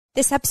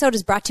This episode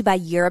is brought to you by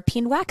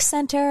European Wax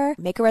Center.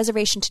 Make a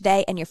reservation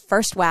today and your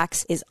first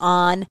wax is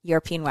on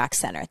European Wax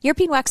Center.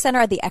 European Wax Center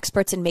are the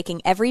experts in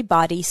making every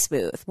body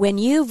smooth. When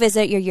you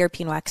visit your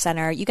European Wax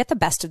Center, you get the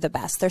best of the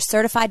best. Their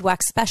certified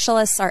wax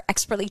specialists are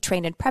expertly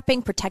trained in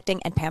prepping,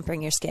 protecting, and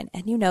pampering your skin.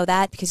 And you know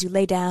that because you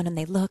lay down and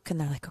they look and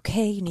they're like,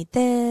 okay, you need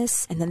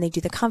this. And then they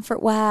do the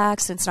comfort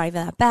wax and it's not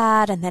even that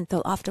bad. And then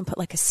they'll often put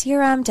like a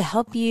serum to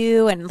help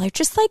you. And they're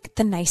just like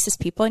the nicest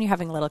people and you're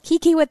having a little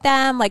kiki with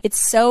them. Like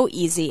it's so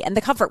easy. And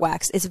the comfort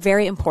wax is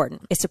very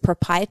important. It's a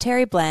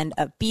proprietary blend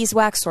of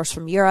beeswax sourced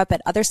from Europe and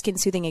other skin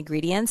soothing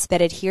ingredients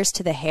that adheres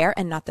to the hair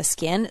and not the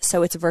skin,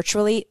 so it's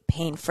virtually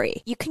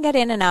pain-free. You can get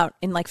in and out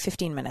in like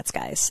 15 minutes,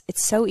 guys.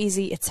 It's so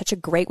easy. It's such a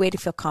great way to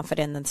feel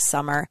confident in the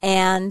summer,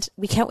 and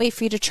we can't wait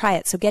for you to try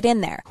it, so get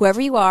in there.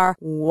 Whoever you are,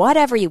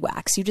 whatever you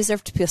wax, you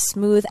deserve to feel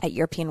smooth at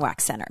European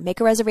Wax Center. Make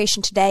a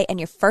reservation today, and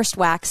your first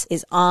wax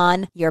is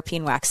on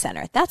European Wax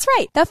Center. That's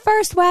right. The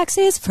first wax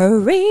is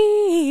free.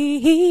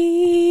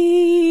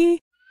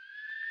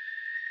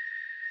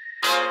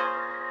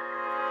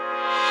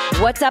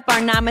 What's up, our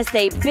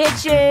Namaste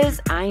bitches?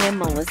 I am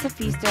Melissa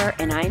Feaster,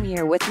 and I'm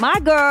here with my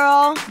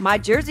girl, my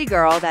Jersey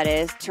girl, that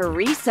is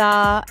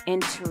Teresa.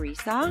 And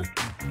Teresa,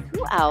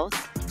 who else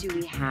do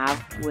we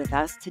have with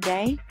us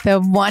today? The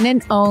one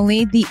and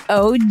only, the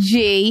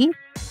OG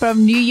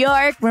from New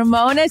York,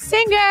 Ramona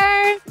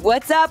Singer.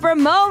 What's up,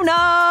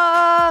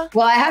 Ramona?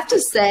 Well, I have to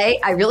say,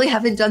 I really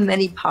haven't done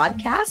many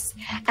podcasts,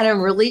 and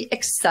I'm really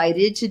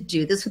excited to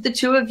do this with the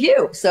two of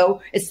you.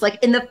 So it's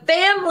like in the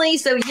family,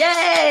 so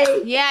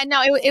yay! Yeah,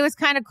 no, it was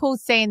kind of cool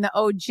saying the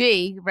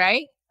OG,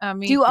 right? I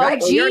mean, do OG.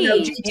 Right, well, you're an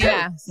OG too.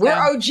 Yeah, so. We're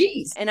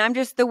OGs. And I'm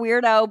just the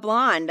weirdo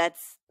blonde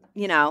that's,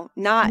 not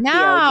the OG.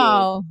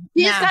 No.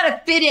 You just got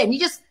to fit in. You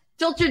just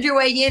filtered your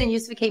way in and you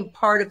just became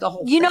part of the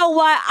whole thing. You know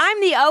what?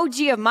 I'm the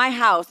OG of my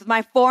house with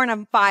my 4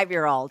 and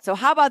 5-year-old. So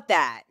how about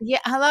that? Yeah,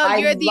 hello,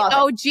 you're the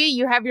OG.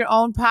 You have your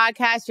own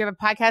podcast. You have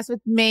a podcast with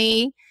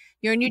me.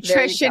 You're a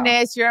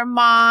nutritionist. You're a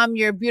mom.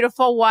 You're a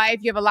beautiful wife.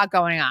 You have a lot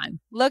going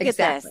on. Look at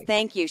this.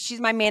 Thank you. She's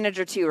my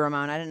manager too,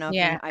 Ramona. I don't know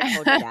if I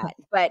told you that.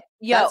 But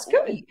that's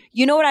good.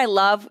 You know what I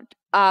love,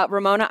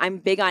 Ramona? I'm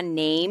big on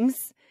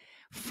names.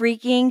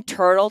 Freaking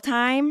Turtle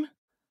Time.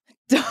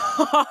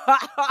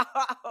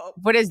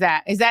 What is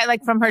that? Is that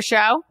like from her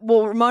show?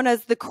 Well,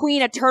 Ramona's the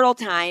queen of Turtle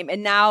Time,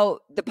 and now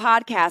the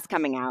podcast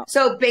coming out.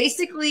 So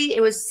basically,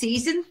 it was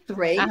season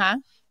 3.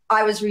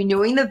 I was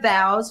renewing the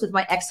vows with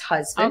my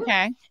ex-husband.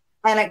 Okay.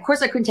 And of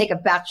course, I couldn't take a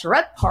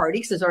bachelorette party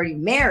because I was already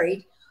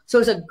married. So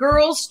it was a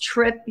girls'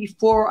 trip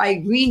before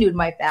I renewed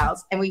my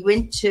vows. And we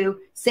went to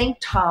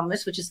St.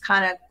 Thomas, which is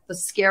kind of the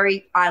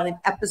scary island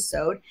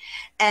episode.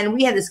 And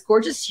we had this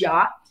gorgeous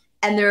yacht.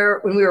 And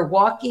when we were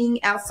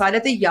walking outside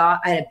of the yacht,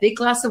 I had a big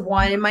glass of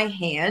wine in my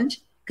hand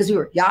because we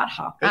were yacht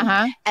hopping.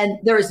 And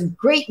there was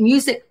great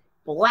music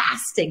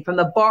blasting from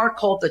the bar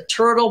called the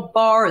Turtle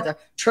Bar or the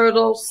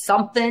Turtle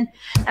something.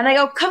 And I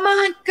go, come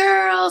on,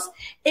 girls,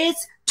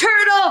 it's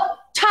Turtle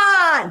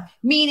time,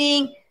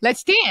 meaning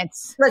let's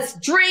dance. Let's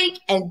drink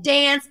and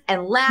dance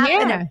and laugh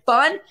and have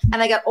fun.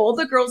 And I got all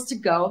the girls to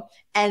go.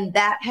 And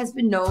that has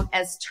been known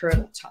as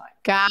Turtle Time.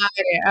 Got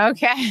it.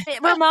 Okay.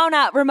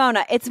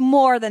 Ramona, it's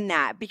more than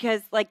that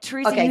because like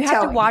Teresa, you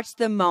have to watch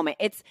the moment.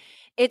 It's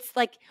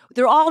like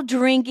they're all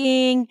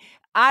drinking.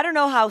 I don't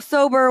know how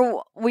sober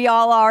we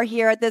all are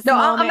here at this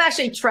moment. No, I'm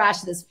actually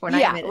trash at this point.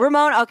 Yeah,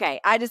 Ramona. Okay,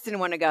 I just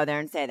didn't want to go there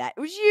and say that.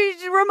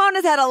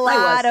 Ramona's had a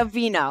lot of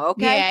vino.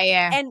 Okay,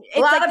 yeah, and it's a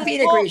lot like of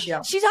Pinot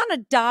Grigio. She's on a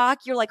dock.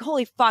 You're like,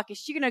 holy fuck, is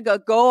she gonna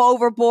go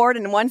overboard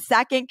in 1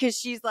 second? Because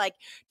she's like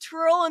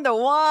twirling the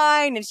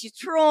wine and she's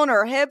twirling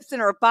her hips and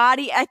her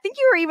body. I think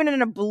you were even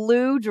in a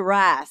blue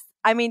dress.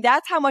 I mean,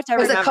 that's how much I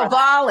remember. It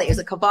was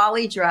a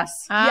Cavalli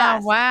dress. Oh,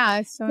 yes.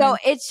 Wow. So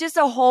it's just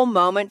a whole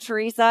moment,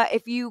 Teresa.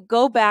 If you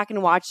go back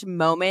and watch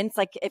moments,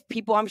 like if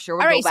people, I'm sure,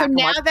 will go back so and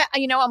now watch. that,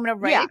 I'm going to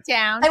write it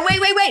down. And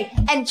wait.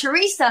 And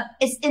Teresa,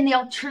 it's in the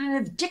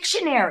alternative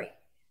dictionary.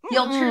 The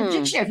alternative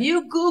dictionary. If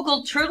you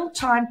Google Turtle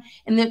Time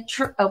in the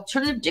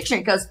alternative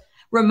dictionary, it goes,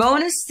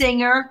 Ramona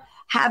Singer,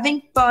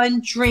 having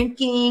fun,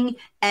 drinking,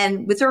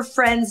 and with her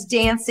friends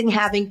dancing,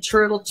 having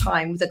turtle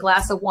time with a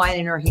glass of wine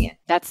in her hand.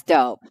 That's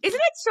dope. Isn't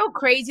it so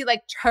crazy?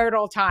 Like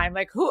Turtle Time,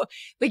 like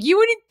you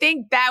wouldn't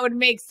think that would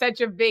make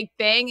such a big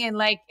thing, and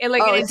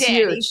it's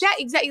huge.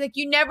 Exactly. Like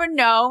you never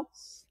know,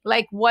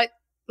 like what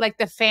like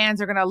the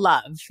fans are gonna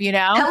love,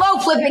 Hello,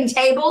 flipping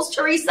tables,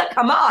 Teresa.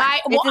 Come on.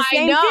 It's the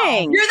same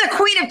thing. You're the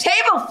queen of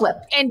table flip.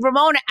 And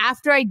Ramona,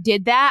 after I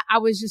did that, I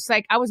was just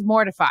like, I was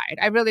mortified.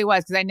 I really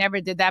was, because I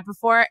never did that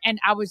before. And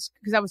I was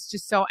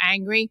just so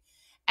angry.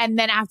 And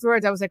then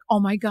afterwards I was like, oh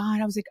my God.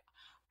 I was like,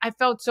 I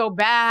felt so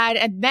bad.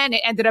 And then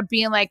it ended up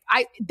being like,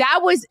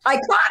 that was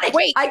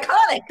iconic.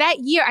 Iconic. That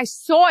year I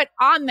saw it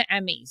on the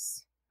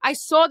Emmys. I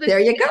saw the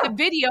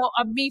video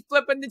of me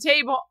flipping the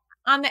table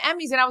on the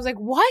Emmys, and I was like,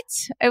 what?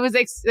 It was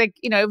like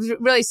it was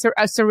really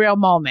a surreal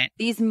moment.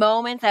 These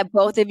moments that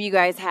both of you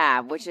guys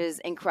have, which is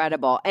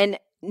incredible. And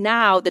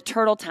now the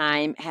Turtle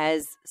Time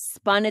has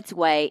spun its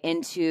way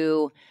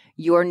into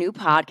your new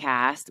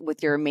podcast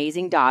with your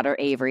amazing daughter,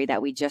 Avery,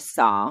 that we just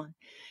saw.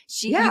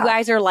 You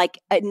guys are like,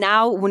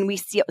 now when we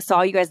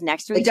saw you guys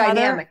next to each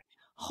other,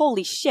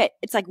 holy shit,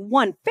 it's like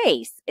one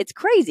face. It's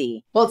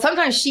crazy. Well,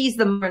 sometimes she's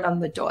the mother and I'm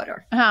the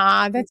daughter.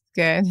 Ah, that's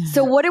good.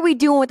 So what are we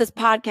doing with this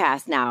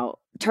podcast now?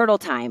 Turtle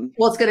time.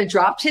 Well, it's going to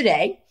drop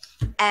today.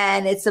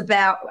 And it's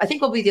about, I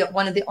think we'll be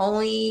one of the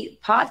only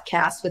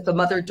podcasts with a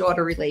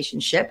mother-daughter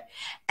relationship.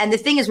 And the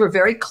thing is, we're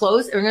very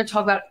close and we're going to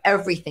talk about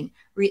everything.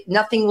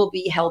 Nothing will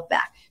be held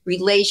back.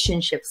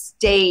 Relationships,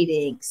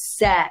 dating,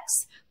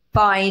 sex,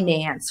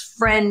 finance,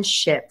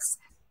 friendships.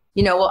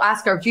 You know, we'll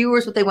ask our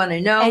viewers what they want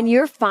to know. And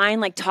you're fine,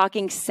 like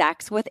talking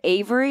sex with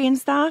Avery and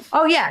stuff?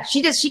 Oh, yeah.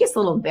 She gets a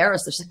little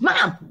embarrassed. She's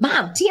like,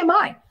 Mom,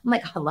 TMI. I'm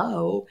like,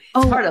 hello.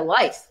 It's part of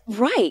life.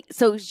 Right.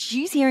 So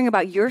she's hearing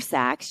about your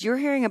sex. You're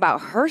hearing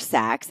about her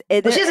sex.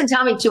 Well, she doesn't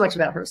tell me too much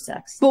about her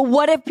sex. But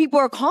what if people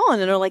are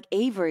calling and they're like,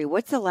 Avery,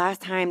 what's the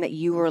last time that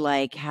you were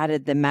like,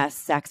 had the best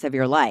sex of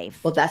your life?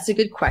 Well, that's a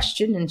good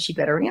question and she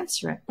better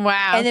answer it.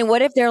 Wow. And then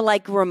what if they're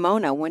like,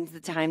 Ramona, when's the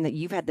time that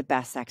you've had the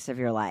best sex of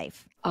your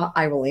life?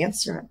 I will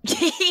answer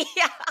it.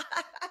 Yeah.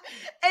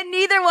 And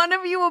neither one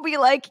of you will be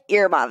like,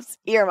 earmuffs.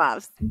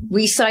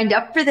 We signed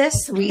up for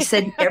this. We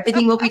said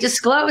everything will be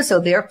disclosed. So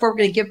therefore, we're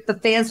going to give the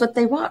fans what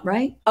they want,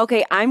 right?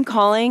 Okay, I'm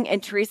calling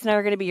and Teresa and I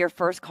are going to be your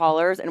first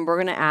callers and we're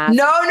going to ask.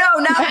 No,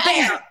 not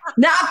fair.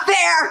 Not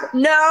fair.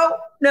 No.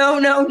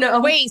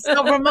 Wait,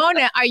 so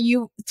Ramona, are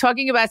you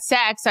talking about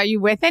sex? Are you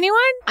with anyone?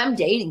 I'm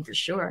dating for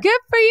sure. Good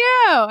for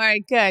you. All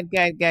right, good.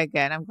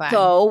 I'm glad.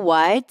 So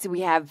what?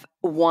 We have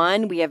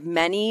one, we have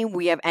many,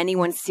 we have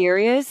anyone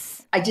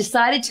serious? I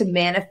decided to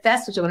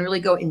manifest, which I want to really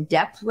go in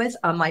depth with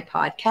on my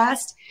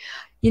podcast.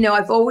 You know,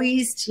 I've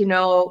always,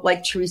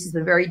 like Teresa's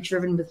been very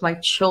driven with my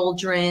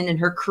children and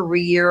her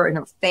career and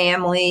her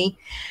family.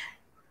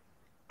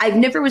 I've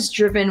never was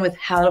driven with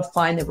how to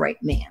find the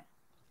right man.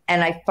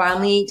 And I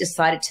finally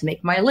decided to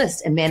make my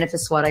list and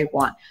manifest what I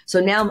want. So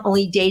now I'm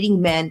only dating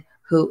men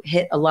who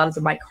hit a lot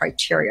of my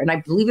criteria. And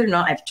I believe it or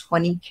not, I have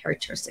 20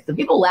 characteristics. And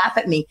people laugh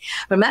at me,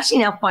 but I'm actually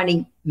now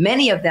finding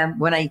many of them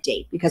when I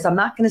date because I'm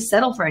not going to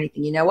settle for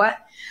anything. You know what?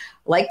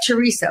 Like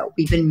Teresa,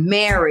 we've been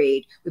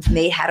married.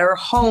 We've had our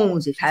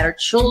homes. We've had our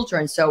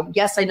children. So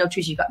yes, I know,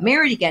 Teresa, you got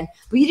married again,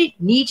 but you didn't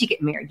need to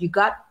get married. You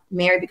got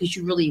married because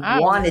you really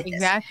wanted this.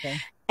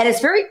 Exactly. And it's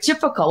very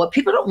difficult. What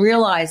people don't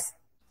realize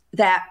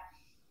that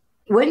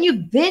when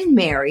you've been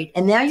married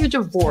and now you're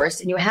divorced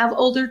and you have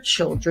older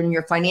children,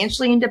 you're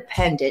financially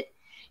independent,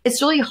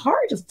 it's really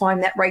hard to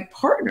find that right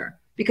partner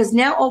because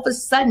now all of a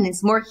sudden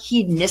it's more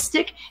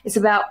hedonistic. It's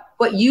about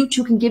what you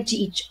two can give to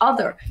each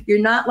other. You're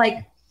not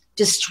like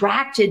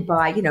distracted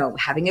by,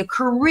 having a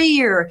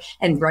career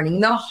and running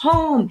the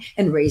home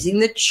and raising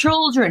the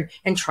children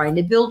and trying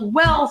to build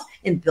wealth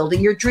and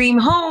building your dream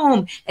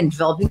home and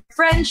developing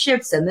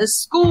friendships and the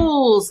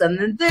schools and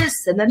then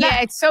this and then that.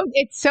 Yeah,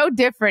 it's so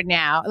different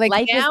now. Like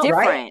life now, is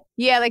different. Right?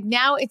 Yeah, like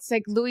now it's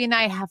like Louis and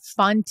I have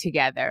fun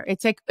together.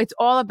 It's like, it's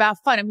all about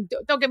fun. I mean,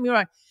 don't get me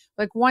wrong.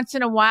 Like once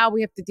in a while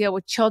we have to deal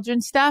with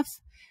children stuff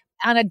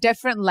on a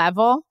different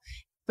level.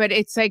 But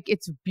it's like,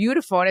 it's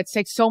beautiful. And it's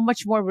like so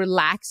much more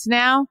relaxed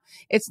now.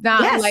 It's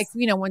not like,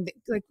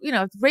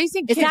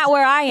 raising kids. It's not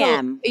where I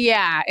am.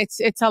 Yeah.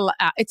 It's a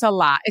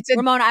lot.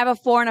 Ramona, I have a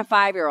 4 and a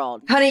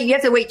 5-year-old. Honey, you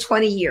have to wait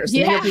 20 years.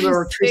 Yes,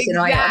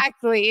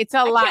 exactly. It's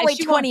a lot. I can't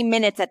wait 20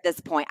 minutes at this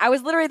point. I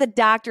was literally at the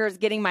doctor's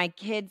getting my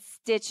kid's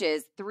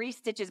stitches, 3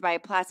 stitches by a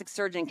plastic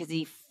surgeon because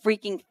he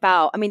freaking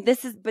fell. I mean,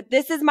 this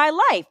is my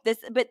life.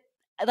 But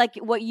like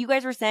what you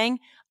guys were saying,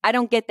 I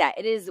don't get that.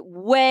 It is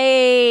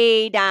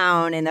way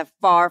down in the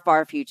far,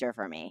 far future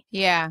for me.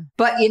 Yeah.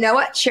 But you know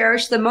what?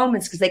 Cherish the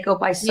moments because they go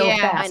by so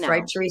fast,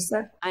 right,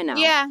 Teresa? I know.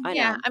 Yeah. I know.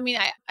 Yeah. I mean,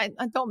 I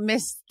don't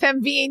miss them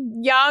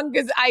being young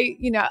because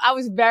I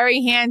was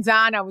very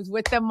hands-on. I was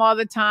with them all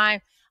the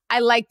time. I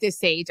like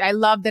this age. I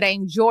love that I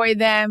enjoy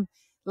them.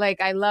 Like,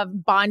 I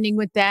love bonding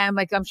with them.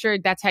 Like, I'm sure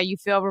that's how you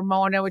feel,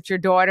 Ramona, with your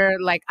daughter.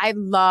 Like, I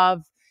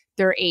love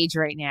their age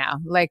right now.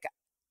 Like,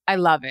 I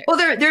love it. Well,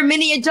 they're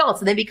mini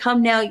adults and they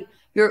become now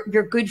your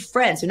good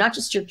friends. They're not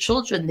just your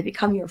children. They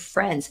become your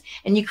friends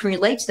and you can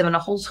relate to them on a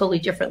whole totally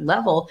different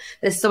level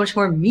that is so much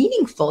more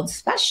meaningful and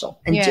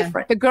special and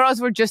different. The girls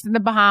were just in the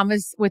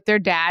Bahamas with their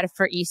dad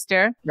for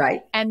Easter.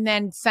 Right. And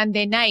then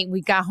Sunday night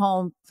we got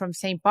home from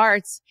St.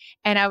 Bart's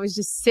and I was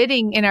just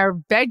sitting in our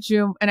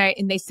bedroom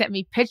and they sent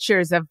me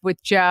pictures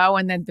with Joe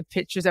and then the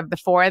pictures of the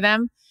 4 of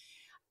them.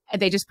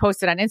 They just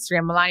posted on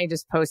Instagram. Melania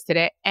just posted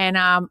it. And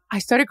I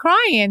started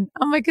crying.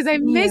 I'm like, because I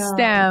missed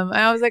them. And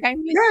I was like, I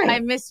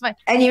miss my.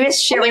 And you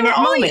miss sharing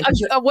that moment.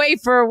 Away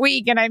for a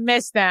week and I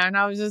missed them. And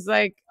I was just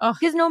like, oh.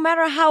 Because no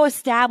matter how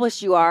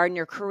established you are in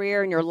your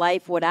career, in your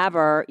life,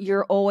 whatever,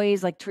 you're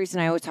always, like Teresa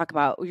and I always talk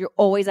about, you're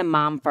always a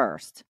mom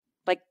first.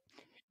 Like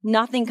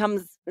nothing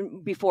comes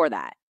before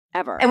that.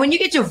 Ever. And when you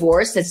get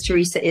divorced, as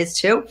Teresa is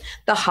too,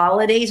 the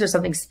holidays are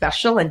something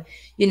special. And,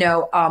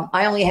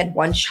 I only had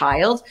 1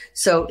 child.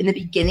 So in the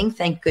beginning,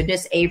 thank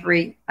goodness,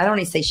 Avery, I don't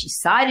want to say she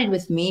sided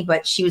with me,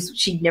 but she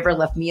never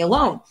left me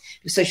alone.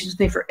 So she was with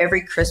me for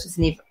every Christmas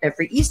and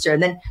every Easter.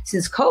 And then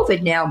since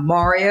COVID now,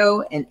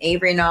 Mario and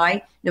Avery and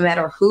I, no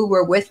matter who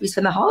we're with, we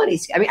spend the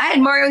holidays. I mean, I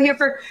had Mario here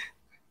for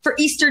for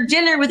Easter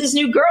dinner with his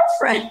new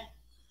girlfriend.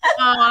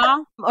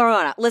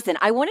 Ramona, listen,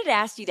 I wanted to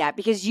ask you that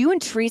because you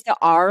and Teresa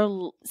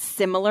are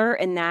similar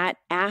in that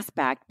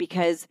aspect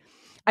because,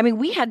 I mean,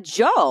 we had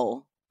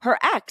Joe, her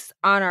ex,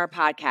 on our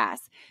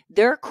podcast.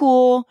 They're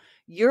cool.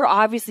 You're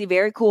obviously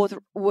very cool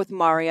with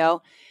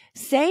Mario.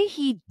 Say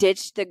he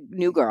ditched the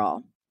new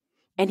girl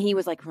and he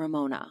was like,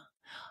 Ramona,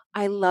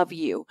 I love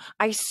you.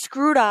 I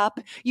screwed up.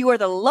 You are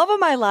the love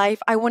of my life.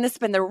 I want to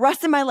spend the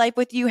rest of my life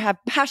with you, have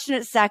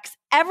passionate sex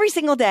every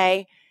single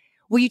day.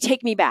 Will you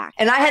take me back?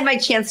 And I had my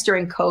chance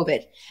during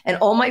COVID, and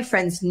all my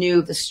friends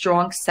knew the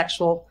strong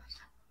sexual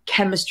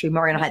chemistry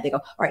Mario and I had. They go,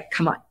 all right,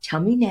 come on,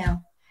 tell me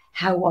now,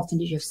 how often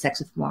did you have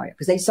sex with Mario?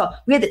 Because they saw,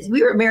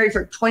 we were married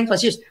for 20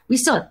 plus years. We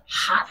still had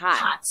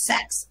hot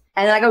sex.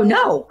 And I go,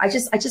 no,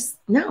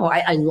 no,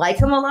 I like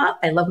him a lot.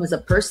 I love him as a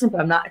person, but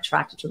I'm not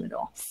attracted to him at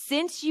all.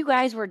 Since you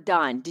guys were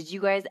done, did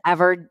you guys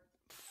ever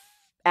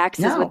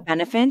access with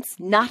benefits?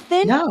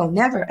 Nothing? No,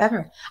 never,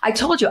 ever. I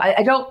told you,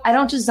 I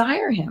don't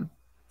desire him.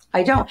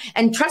 I don't.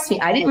 And trust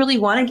me, I didn't really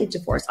want to get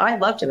divorced. I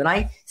loved him. And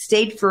I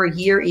stayed for a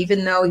year,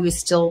 even though he was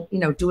still,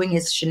 doing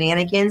his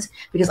shenanigans,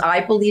 because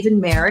I believe in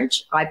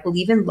marriage. I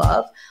believe in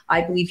love. I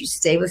believe you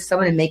stay with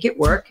someone and make it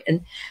work.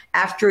 And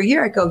after a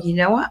year, I go, you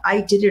know what? I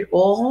did it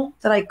all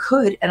that I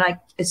could. And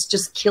it's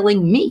just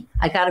killing me.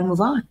 I got to move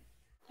on.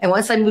 And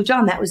once I moved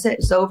on, that was it. It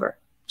was over.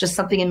 Just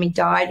something in me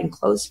died and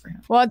closed for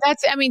him. Well,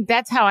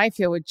 that's how I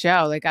feel with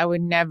Joe. Like I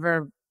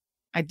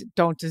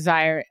don't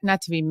desire,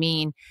 not to be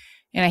mean.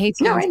 And I hate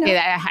to say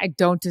that I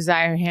don't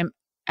desire him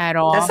at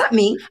all. That's not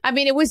me. I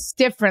mean, it was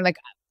different. Like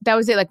that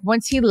was it. Like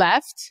once he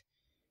left,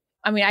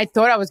 I mean, I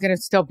thought I was going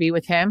to still be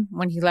with him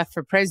when he left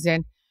for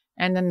prison.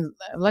 And then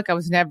look, I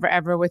was never,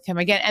 ever with him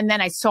again. And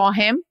then I saw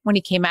him when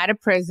he came out of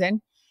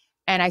prison.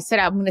 And I said,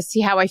 I'm going to see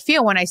how I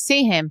feel when I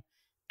see him.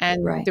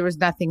 And there was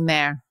nothing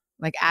there.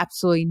 Like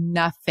absolutely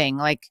nothing.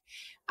 Like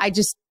I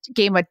just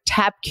gave him a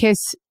tap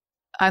kiss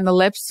on the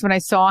lips when I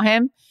saw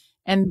him.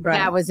 And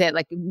that was it.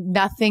 Like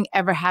nothing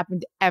ever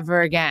happened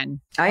ever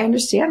again. I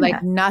understand like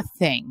that.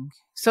 Nothing.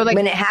 So like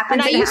when it happens,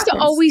 and I used to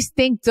always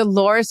think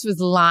Dolores was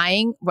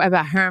lying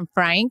about her and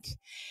Frank.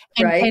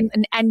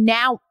 And, and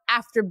now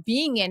after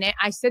being in it,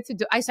 I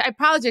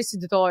apologized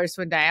to Dolores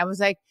one day. I was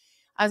like,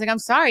 I'm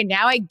sorry.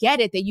 Now I get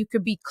it that you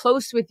could be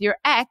close with your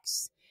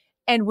ex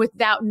and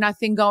without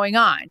nothing going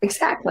on.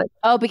 Exactly.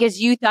 Oh, because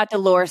you thought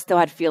Dolores still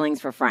had feelings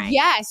for Frank.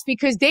 Yes,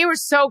 because they were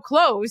so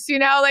close,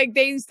 like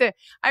they used to,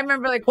 I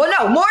remember like. Well,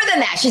 no, more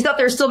than that. She thought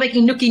they were still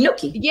making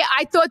nookie. Yeah,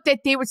 I thought that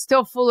they would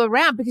still fool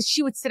around because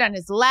she would sit on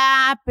his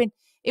lap and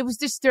it was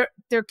just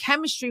their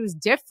chemistry was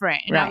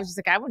different. And I was just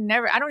like, I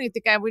don't even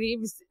think I would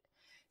even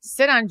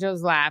sit on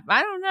Joe's lap.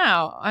 I don't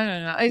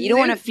know. You don't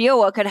want to feel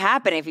what could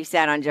happen if you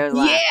sat on Joe's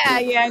lap.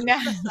 Yeah, no.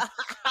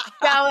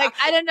 So like,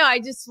 I don't know. I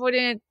just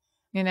wouldn't.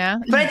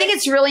 But I think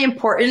it's really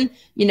important,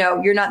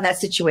 you're not in that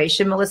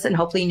situation, Melissa, and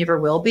hopefully you never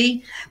will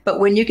be. But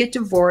when you get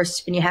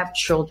divorced and you have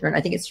children,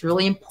 I think it's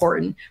really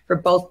important for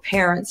both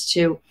parents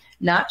to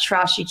not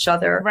trash each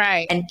other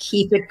and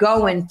keep it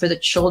going for the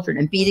children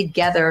and be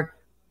together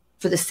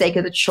for the sake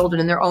of the children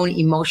and their own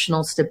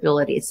emotional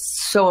stability.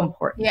 It's so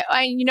important. Yeah.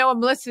 And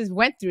Melissa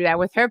went through that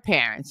with her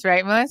parents,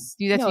 right, Melissa?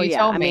 That's what you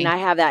told me. I mean, I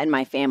have that in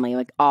my family,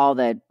 like all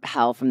the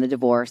hell from the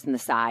divorce and the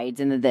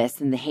sides and the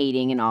this and the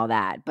hating and all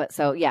that. But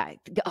so, yeah,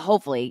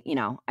 hopefully,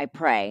 I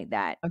pray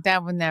that.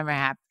 That would never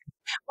happen.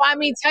 Well, I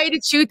mean, tell you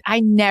the truth,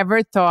 I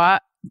never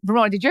thought,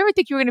 Ramona, did you ever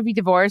think you were going to be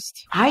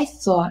divorced? I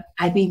thought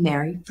I'd be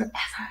married forever.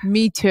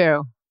 Me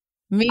too.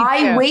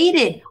 I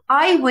waited till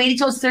I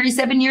was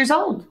 37 years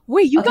old.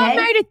 Wait, you got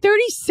married at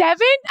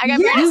 37? I got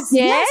married. You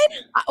did? Yes.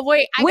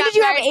 Wait, when did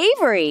you have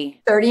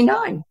Avery?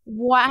 39.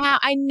 Wow,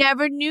 I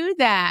never knew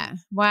that.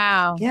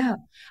 Wow. Yeah.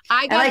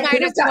 I got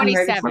married at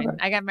 27.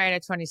 I got married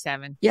at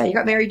 27. Yeah, you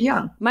got married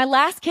young. My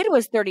last kid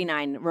was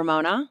 39,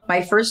 Ramona.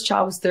 My first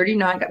child was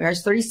 39, got married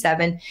at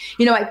 37.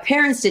 My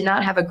parents did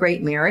not have a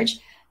great marriage.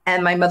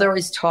 And my mother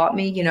always taught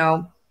me,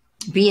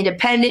 be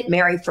independent,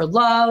 marry for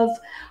love.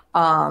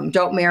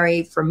 Don't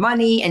marry for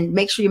money and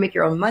make sure you make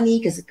your own money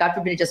because God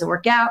forbid it doesn't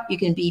work out. You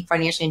can be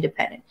financially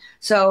independent.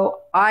 So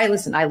I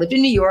lived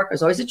in New York. I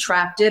was always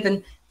attractive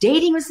and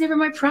dating was never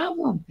my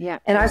problem. Yeah.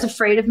 And I was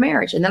afraid of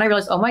marriage. And then I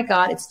realized, oh my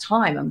God, it's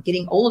time. I'm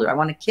getting older. I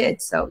want a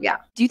kid. So yeah.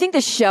 Do you think the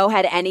show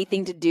had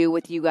anything to do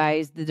with you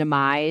guys, the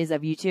demise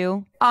of you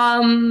two?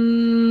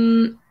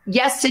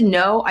 Yes and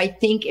no. I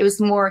think it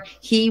was more,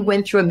 he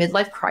went through a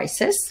midlife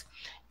crisis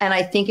and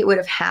I think it would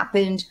have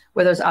happened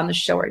whether it was on the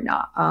show or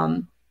not.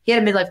 He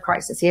had a midlife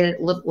crisis. He had it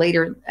a little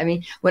later. I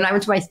mean, when I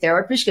went to my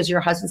therapist, because your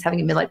husband's having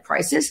a midlife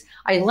crisis,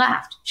 I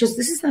laughed. She goes,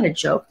 this is not a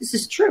joke. This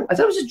is true. I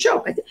thought it was a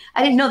joke.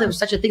 I didn't know there was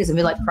such a thing as a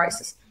midlife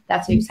crisis.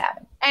 That's what he was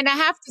having. And I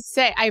have to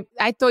say,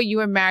 I thought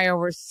you and Mario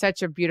were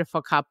such a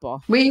beautiful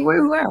couple. We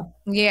were.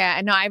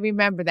 Yeah, no, I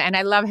remember that. And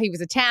I love he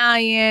was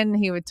Italian.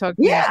 He would talk.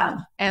 Yeah.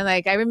 And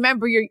like, I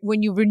remember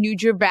when you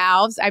renewed your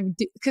vows,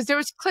 because there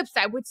was clips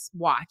I would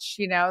watch,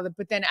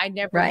 but then I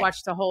never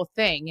watched the whole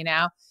thing,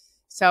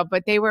 So,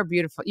 but they were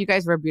beautiful. You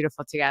guys were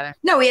beautiful together.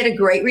 No, we had a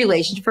great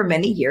relationship for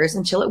many years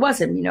until it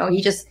wasn't.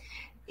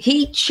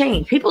 he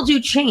changed. People do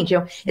change.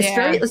 It's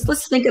very,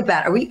 let's think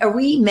about it. Are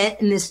we meant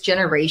in this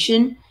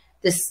generation,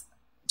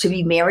 to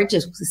be married to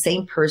the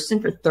same person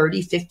for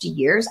 30, 50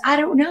 years? I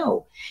don't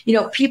know.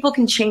 People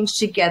can change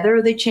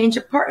together. They change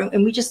apart.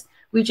 And we just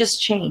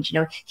change.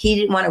 He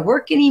didn't want to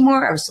work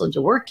anymore. I was still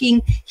into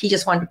working. He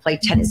just wanted to play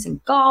tennis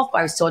and golf.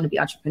 I was still into be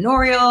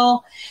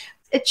entrepreneurial.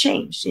 It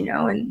changed,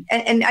 and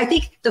I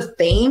think the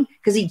fame,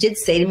 because he did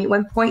say to me at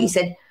one point, he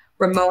said,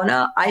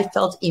 Ramona, I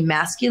felt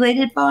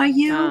emasculated by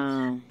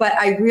you, but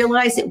I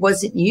realized it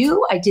wasn't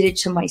you. I did it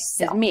to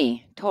myself.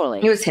 Me,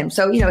 totally. It was him.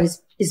 So,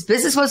 his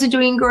business wasn't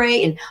doing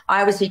great, and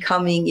I was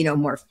becoming,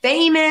 more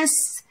famous,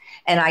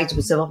 and I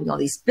was developing all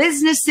these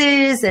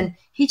businesses, and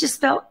he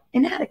just felt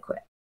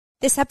inadequate.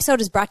 This episode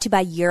is brought to you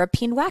by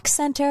European Wax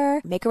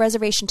Center. Make a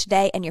reservation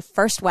today and your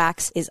first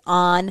wax is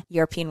on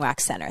European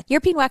Wax Center.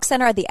 European Wax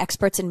Center are the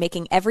experts in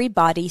making every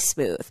body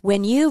smooth.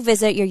 When you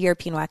visit your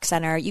European Wax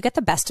Center, you get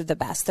the best of the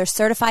best. Their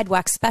certified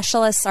wax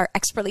specialists are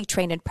expertly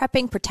trained in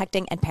prepping,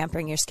 protecting, and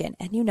pampering your skin.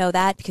 And you know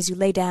that because you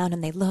lay down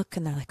and they look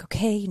and they're like,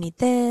 okay, you need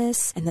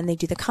this. And then they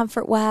do the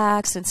comfort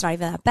wax and it's not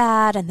even that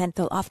bad. And then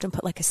they'll often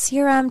put like a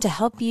serum to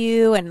help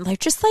you. And they're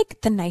just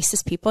like the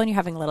nicest people and you're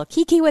having a little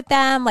kiki with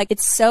them. Like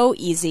it's so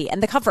easy.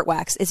 And the comfort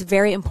wax is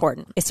very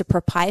important. It's a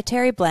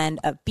proprietary blend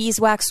of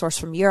beeswax sourced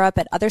from Europe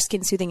and other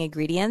skin soothing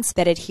ingredients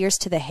that adheres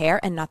to the hair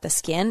and not the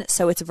skin.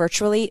 So it's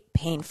virtually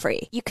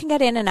pain-free. You can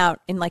get in and out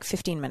in like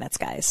 15 minutes,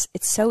 guys.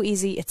 It's so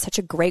easy. It's such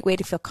a great way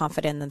to feel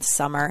confident in the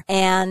summer.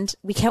 And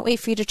we can't wait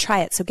for you to try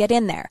it. So get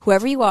in there.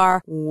 Whoever you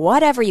are,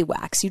 whatever you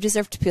wax, you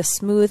deserve to feel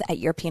smooth at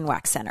European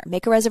Wax Center.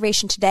 Make a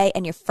reservation today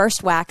and your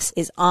first wax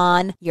is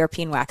on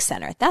European Wax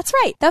Center. That's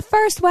right. The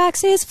first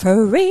wax is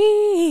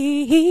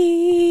free.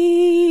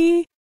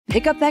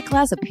 Pick up that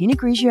glass of Pinot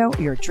Grigio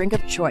or your drink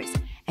of choice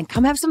and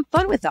come have some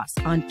fun with us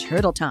on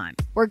Turtle Time.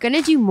 We're going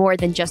to do more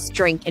than just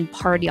drink and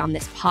party on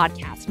this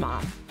podcast,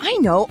 Mom. I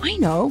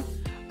know.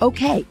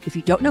 Okay, if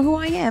you don't know who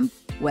I am,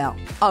 well,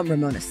 I'm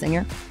Ramona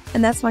Singer,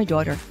 and that's my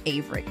daughter,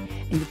 Avery.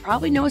 And you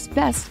probably know us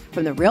best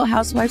from the Real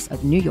Housewives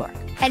of New York.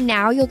 And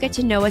now you'll get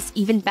to know us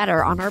even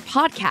better on our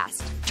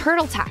podcast,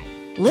 Turtle Time.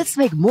 Let's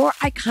make more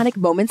iconic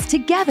moments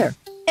together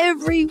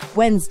every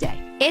Wednesday.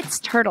 It's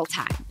Turtle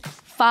Time.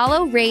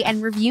 Follow, rate,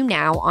 and review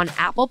now on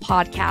Apple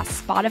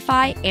Podcasts,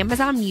 Spotify,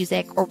 Amazon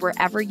Music, or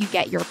wherever you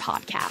get your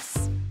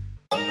podcasts.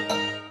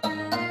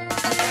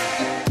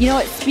 You know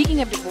what? Speaking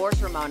of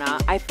divorce, Ramona,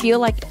 I feel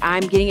like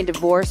I'm getting a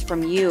divorce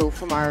from you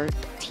from our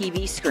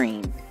TV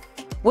screen.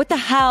 What the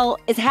hell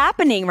is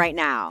happening right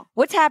now?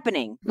 What's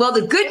happening? Well,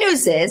 the good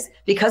news is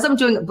because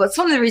that's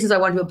one of the reasons I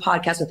want to do a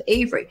podcast with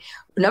Avery.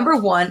 Number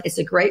one, it's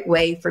a great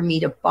way for me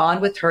to bond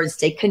with her and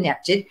stay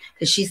connected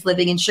because she's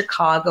living in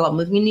Chicago. I'm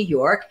living in New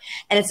York.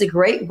 And it's a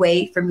great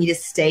way for me to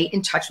stay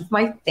in touch with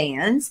my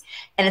fans.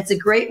 And it's a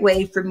great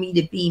way for me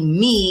to be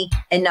me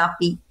and not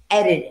be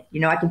edited.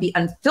 I can be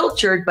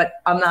unfiltered, but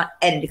I'm not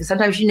edited because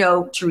sometimes,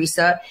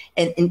 Teresa,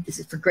 and this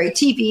is for great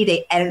TV,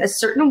 they edit a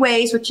certain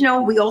ways, which,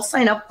 we all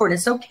sign up for and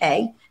it's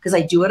okay because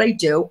I do what I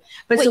do.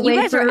 But it's a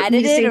way for me to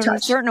stay in touch. In a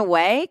certain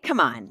way?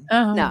 Come on.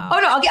 No. Oh,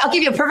 no, I'll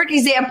give you a perfect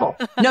example.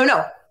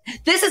 No.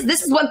 This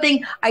is one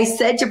thing I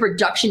said to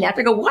production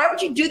after. I go, why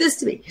would you do this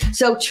to me?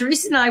 So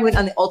Teresa and I went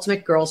on the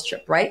ultimate girls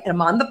trip, right? And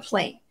I'm on the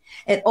plane.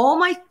 And all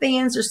my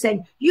fans are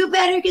saying, you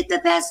better get the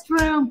best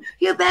room.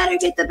 You better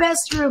get the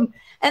best room.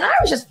 And I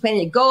was just planning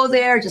to go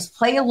there, just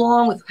play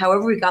along with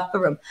however we got the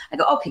room. I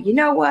go, okay, you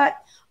know what?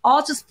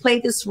 I'll just play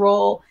this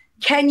role.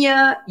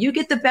 Kenya, you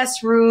get the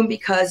best room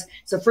because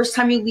it's the first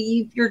time you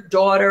leave your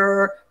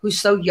daughter who's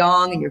so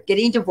young and you're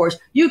getting divorced.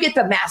 You get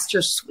the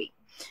master suite.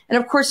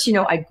 And of course,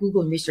 I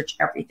Google and research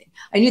everything.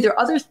 I knew there are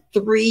other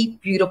 3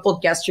 beautiful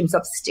guest rooms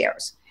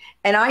upstairs.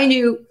 And I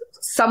knew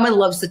someone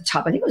loves the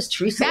tub. I think it was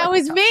Teresa. That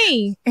was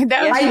me. I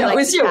know, it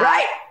was you,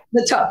 right?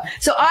 The tub.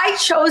 So I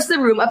chose the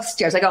room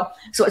upstairs. I go,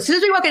 so as soon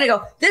as we walk in, I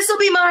go, this will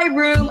be my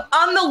room.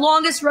 I'm the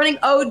longest running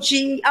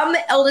OG. I'm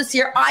the eldest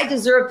here. I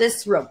deserve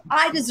this room.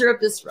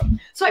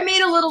 So I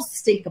made a little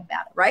stink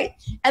about it, right?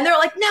 And they're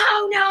like,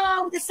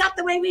 no, that's not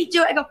the way we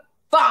do it. I go,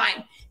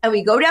 fine. And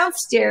we go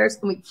downstairs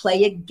and we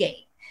play a game.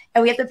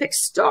 And we have to pick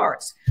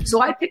stars.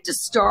 So I picked a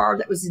star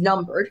that was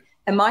numbered.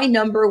 And my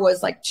number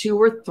was like 2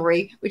 or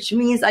 3, which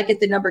means I get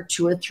the number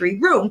 2 or 3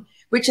 room,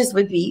 which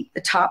would be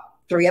the top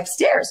 3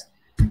 upstairs.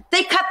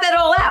 They cut that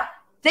all out.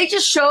 They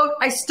just showed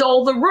I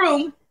stole the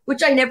room,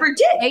 which I never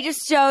did. They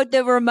just showed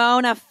the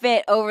Ramona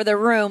fit over the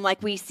room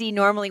like we see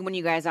normally when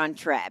you guys are on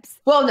trips.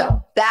 Well,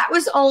 no, that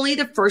was only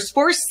the first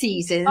 4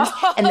 seasons.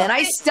 And then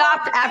I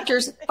stopped after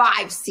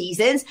 5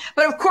 seasons.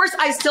 But of course,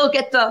 I still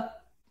get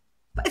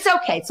it's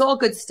okay. It's all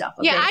good stuff.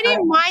 Okay? Yeah, I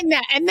didn't mind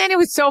that. And then it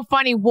was so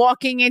funny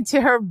walking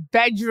into her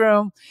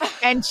bedroom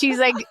and she's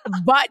like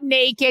butt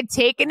naked,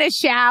 taking a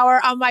shower.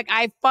 I'm like,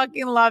 I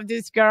fucking love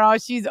this girl.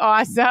 She's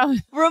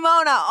awesome.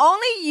 Ramona,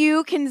 only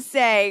you can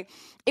say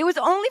it was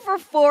only for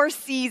 4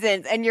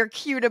 seasons and you're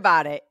cute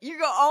about it. You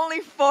go only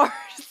 4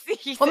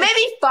 seasons. Well,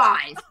 maybe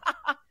 5.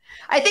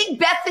 I think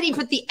Bethany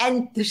put the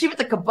end, she put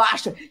the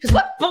kibosh. Because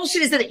what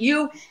bullshit is it that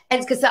you,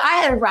 and because I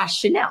had a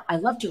rationale. I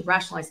love to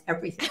rationalize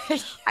everything.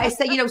 I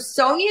said,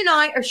 Sonia and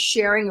I are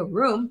sharing a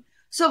room.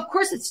 So of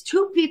course it's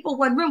 2 people,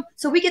 1 room.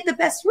 So we get the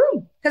best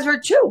room because we're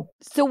 2.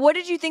 So what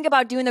did you think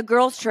about doing the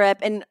girls trip?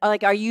 And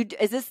like,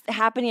 is this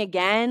happening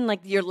again? Like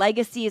your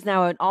legacy is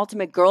now an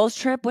ultimate girls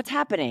trip. What's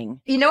happening?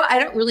 I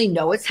don't really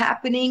know what's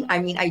happening. I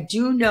mean, I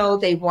do know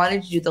they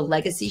wanted to do the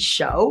legacy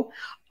show.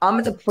 I'm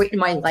at the point in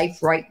my life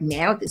right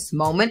now, at this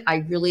moment, I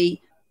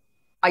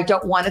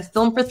don't want to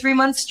film for 3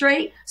 months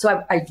straight.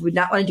 So I would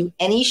not want to do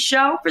any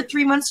show for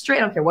 3 months straight.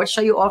 I don't care what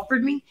show you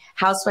offered me,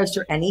 Housewives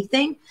or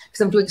anything,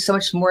 because I'm doing so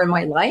much more in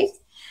my life.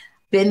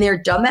 Been there,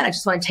 done that. I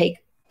just want to take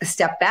a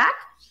step back.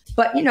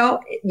 But,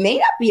 it may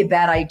not be a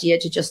bad idea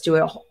to just do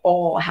an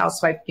all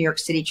Housewife New York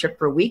City trip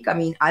for a week. I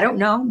mean, I don't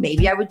know.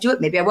 Maybe I would do it.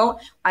 Maybe I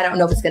won't. I don't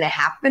know if it's going to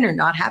happen or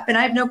not happen.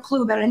 I have no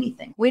clue about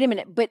anything. Wait a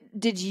minute. But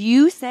did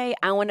you say,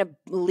 I want to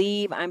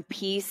leave on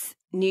peace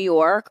New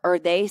York? Or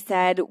they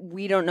said,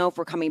 we don't know if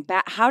we're coming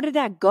back? How did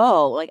that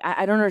go? Like,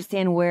 I don't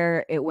understand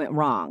where it went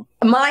wrong.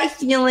 My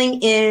feeling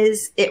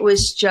is it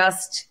was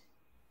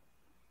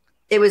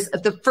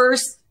the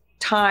first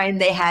time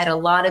they had a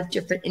lot of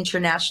different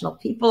international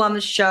people on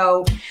the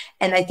show,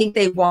 and I think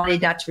they wanted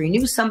not to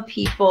renew some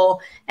people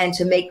and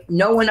to make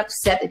no one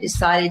upset. They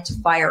decided to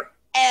fire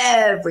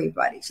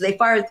everybody, so they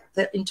fired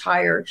the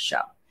entire show,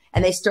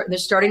 and they're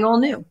starting all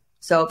new.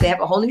 So they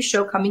have a whole new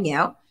show coming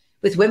out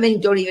with women who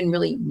don't even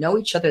really know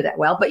each other that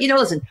well. But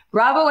listen,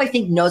 Bravo, I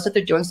think, knows what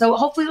they're doing, so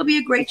hopefully it'll be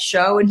a great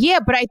show. And yeah,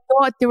 but I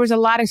thought there was a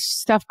lot of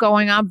stuff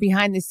going on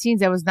behind the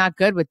scenes that was not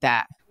good with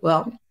that.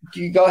 Well,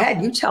 you go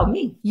ahead. You tell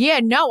me.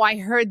 Yeah, no, I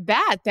heard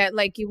that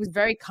like it was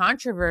very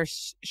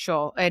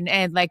controversial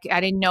and like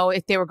I didn't know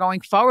if they were going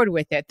forward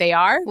with it. They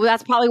are? Well,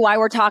 that's probably why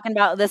we're talking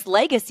about this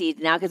legacy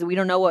now, because we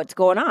don't know what's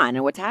going on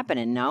and what's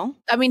happening, no?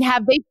 I mean,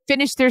 have they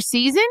finished their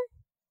season?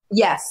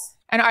 Yes.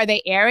 And are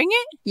they airing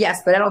it?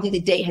 Yes, but I don't think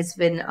the date has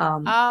been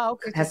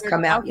has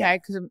come out yet.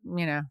 Okay,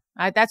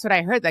 because that's what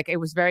I heard. Like it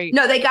was very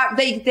No,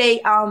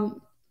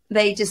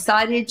 they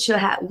decided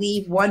to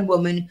leave one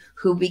woman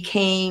who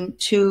became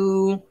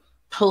too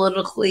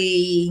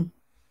politically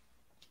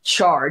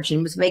charged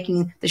and was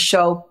making the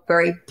show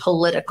very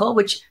political,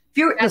 which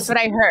that's what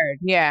I heard.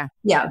 Yeah.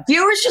 Yeah.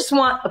 Viewers just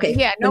want, okay.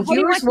 Yeah.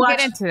 Nobody wants to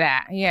get into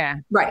that. Yeah.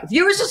 Right.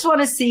 Viewers just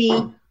want to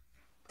see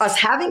us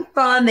having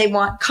fun. They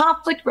want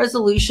conflict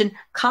resolution.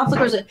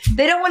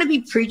 They don't want to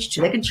be preached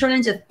to. They can turn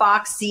into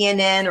Fox,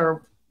 CNN,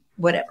 or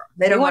whatever.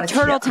 They don't want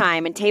turtle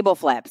time and table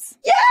flips.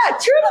 Yeah,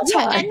 turtle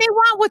time. Yeah, and they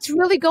want what's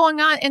really going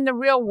on in the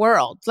real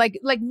world, like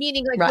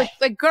meaning right.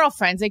 like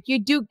girlfriends. Like you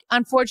do,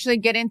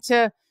 unfortunately, get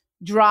into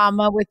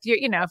drama with your,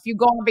 if you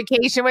go on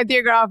vacation with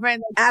your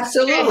girlfriend, like,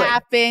 absolutely it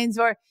happens,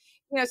 or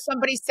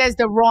somebody says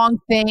the wrong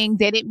thing,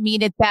 they didn't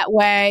mean it that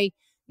way,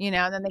 and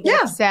then they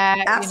get upset.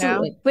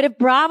 Absolutely. But if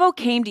Bravo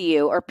came to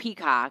you or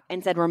Peacock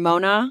and said,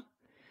 Ramona,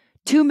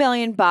 $2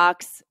 million,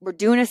 we're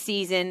doing a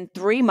season,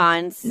 3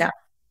 months. No.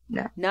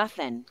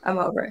 Nothing. I'm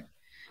over it.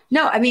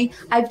 No, I mean,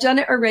 I've done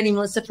it already,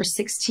 Melissa, for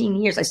 16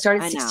 years. I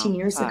started 16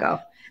 years ago.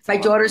 My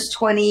daughter's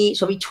 20.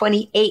 She'll be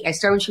 28. I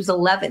started when she was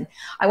 11.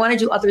 I want to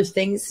do other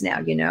things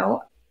now,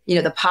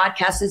 the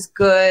podcast is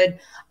good.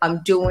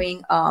 I'm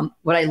doing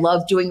what I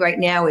love doing right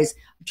now is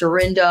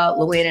Dorinda,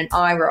 Luann, and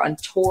I were on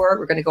tour.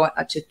 We're going to go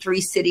up to 3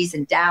 cities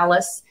in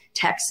Dallas,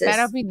 Texas.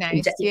 That'll be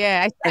nice.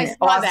 I saw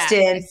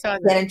Austin, San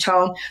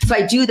Antonio. So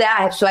I do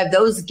that. So I have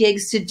those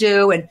gigs to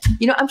do. And,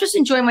 I'm just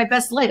enjoying my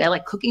best life. I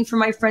like cooking for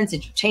my friends,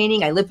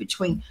 entertaining. I live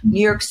between New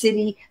York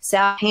City,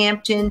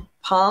 Southampton,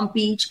 Palm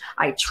Beach.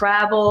 I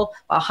travel,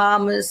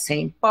 Bahamas,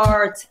 St.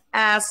 Bart's,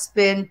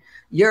 Aspen,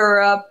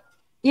 Europe.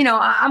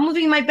 I'm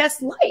living my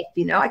best life.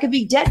 I could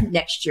be dead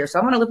next year. So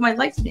I want to live my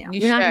life now.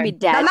 You're not going to be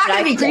dead. I'm not going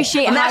to be dead.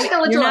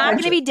 You're not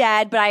going to be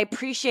dead, but I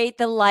appreciate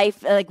the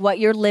life, like what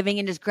you're living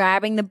and just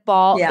grabbing the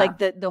ball, like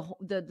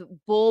the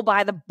bull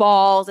by the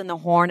balls and the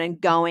horn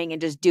and going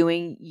and just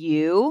doing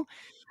you.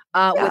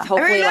 With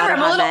hopefully a lot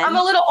of men. I'm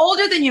a little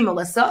older than you,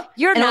 Melissa.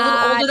 You're not. A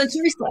little older than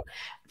Teresa.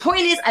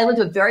 Point is, I lived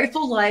a very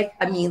full life.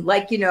 I mean,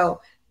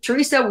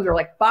 Teresa, we were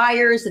like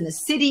buyers in the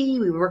city.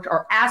 We worked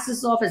our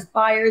asses off as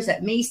buyers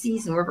at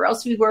Macy's and wherever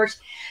else we worked.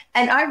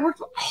 And I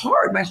worked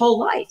hard my whole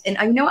life. And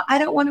I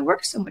don't want to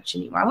work so much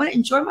anymore. I want to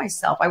enjoy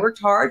myself. I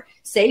worked hard,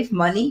 saved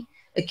money,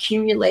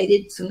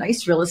 accumulated some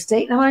nice real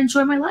estate, and I want to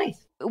enjoy my life.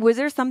 Was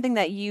there something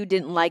that you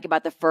didn't like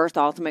about the first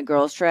Ultimate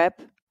Girls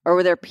Trip? Or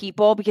were there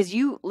people, because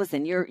you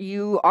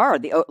are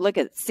look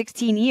at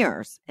 16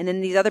 years, and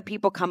then these other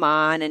people come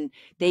on and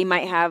they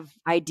might have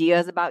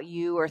ideas about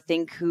you or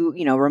think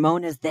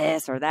Ramona's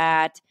this or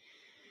that.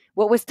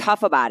 What was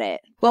tough about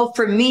it? Well,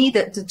 for me,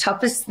 the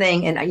toughest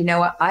thing, and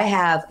I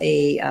have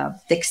a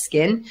thick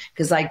skin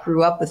because I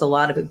grew up with a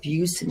lot of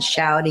abuse and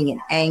shouting and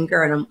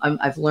anger, and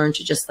I've learned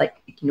to just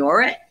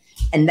ignore it.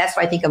 And that's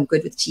why I think I'm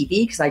good with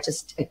TV, because I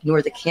just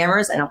ignore the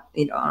cameras. I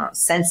don't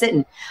sense it.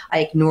 And I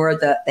ignore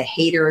the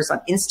haters on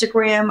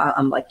Instagram.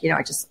 I'm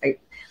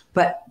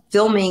but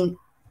filming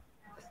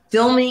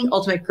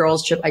Ultimate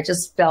Girls Trip, I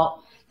just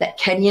felt that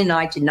Kenya and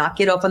I did not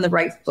get off on the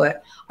right foot.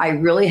 I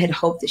really had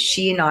hoped that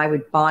she and I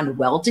would bond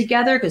well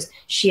together because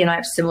she and I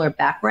have similar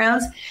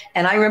backgrounds.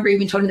 And I remember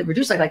even telling the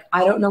producer, like,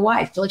 I don't know why.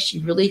 I feel like she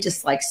really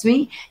dislikes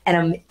me. And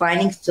I'm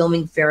finding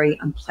filming very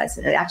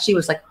unpleasant. It actually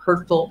was like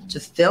hurtful to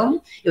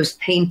film. It was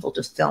painful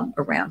to film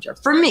around her.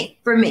 For me.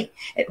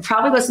 It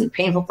probably wasn't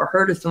painful for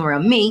her to film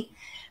around me,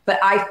 but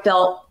I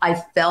felt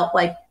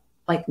like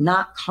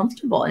not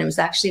comfortable. And it was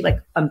actually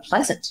like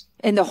unpleasant.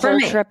 And the whole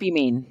trip, you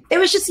mean? It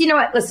was just, you know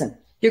what, listen,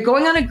 you're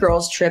going on a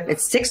girls' trip.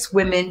 It's 6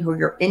 women who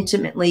you're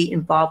intimately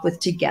involved with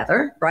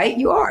together, right?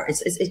 You are.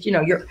 It's you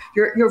know,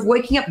 you're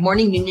waking up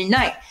morning, noon, and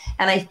night.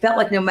 And I felt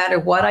like no matter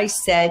what I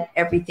said,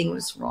 everything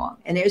was wrong.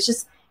 And it was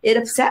just, it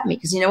upset me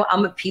because, you know what,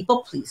 I'm a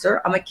people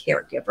pleaser. I'm a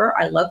caregiver.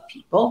 I love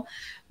people.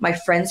 My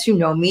friends who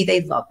know me,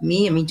 they love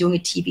me. I mean, doing a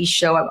TV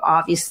show,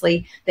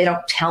 obviously, they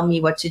don't tell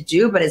me what to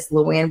do. But as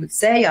Luann would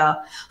say,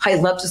 I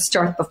love to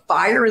start the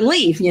fire and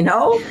leave, you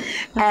know?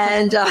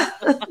 And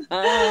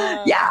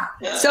yeah.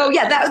 So,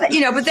 yeah, that, you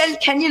know, but then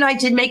Kenya and I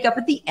did make up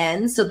at the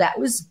end. So that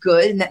was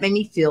good. And that made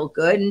me feel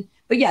good.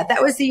 But yeah,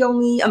 that was the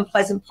only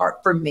unpleasant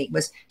part for me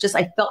was just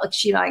I felt like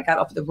she and I got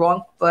off the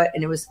wrong foot.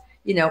 And it was,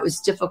 you know, it was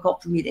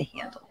difficult for me to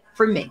handle.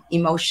 For me,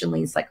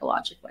 emotionally and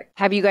psychologically.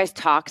 Have you guys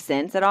talked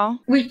since at all?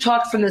 We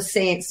talked from the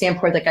same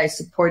standpoint, like I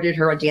supported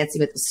her on Dancing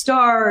with the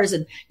Stars.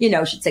 And, you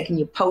know, she'd say, can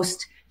you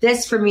post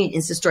this for me,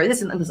 Insta story,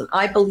 this? And listen,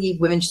 I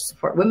believe women should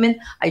support women.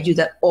 I do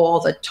that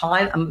all the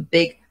time. I'm a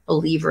big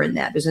believer in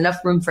that. There's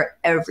enough room for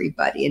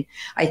everybody. And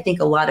I think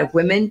a lot of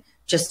women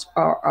just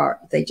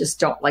they just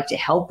don't like to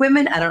help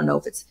women. I don't know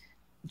if it's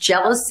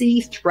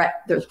jealousy,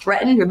 they're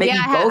threatened, or maybe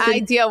both. I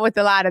deal with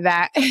a lot of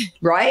that.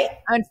 Right?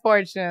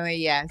 Unfortunately,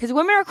 yes. Because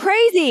women are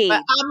crazy.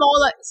 But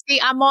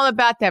I'm all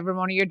about that,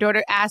 Ramona. Your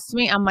daughter asked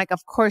me, I'm like,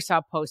 of course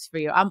I'll post for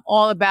you. I'm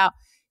all about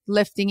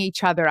lifting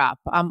each other up.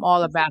 I'm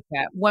all about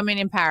that. Women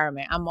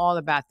empowerment. I'm all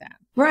about that.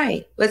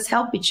 Right. Let's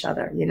help each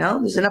other, you know?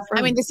 There's enough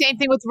room. I mean, the same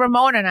thing with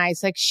Ramona and I.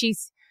 It's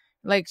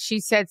like she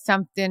said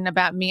something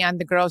about me on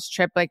the girls'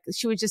 trip. Like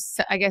she was just,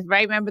 I guess,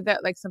 right? Remember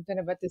that? Like something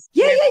about this.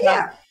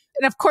 Yeah.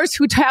 And of course,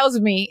 who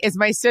tells me is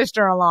my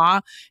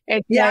sister-in-law.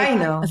 I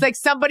know. It's like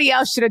somebody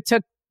else should have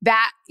took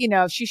that, you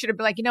know, she should have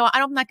been like, you know,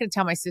 I'm not going to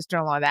tell my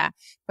sister-in-law that.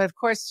 But of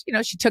course, you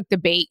know, she took the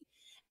bait.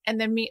 And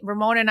then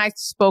Ramona and I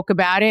spoke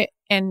about it.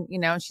 And, you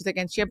know, she's like,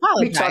 and she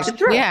apologized. We talked it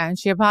through. Yeah, and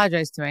she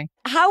apologized to me.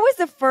 How was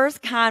the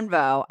first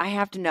convo? I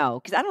have to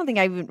know. Because I don't think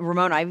I've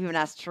even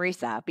asked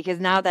Teresa. Because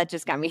now that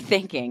just got me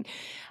thinking.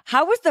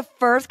 How was the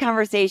first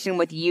conversation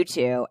with you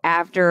two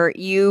after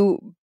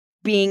you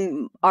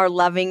being our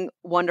loving,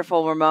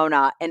 wonderful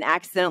Ramona and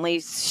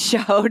accidentally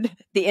showed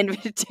the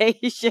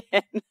invitation?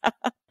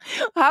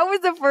 How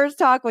was the first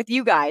talk with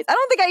you guys? I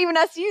don't think I even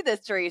asked you this,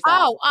 Teresa.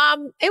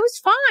 It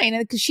was fine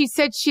because she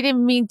said she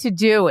didn't mean to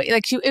do it.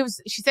 Like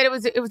she said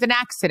it was an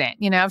accident.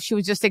 You know, she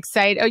was just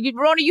excited.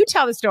 Ramona, you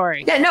tell the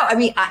story. Yeah, no, I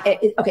mean,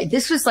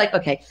 this was like,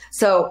 okay,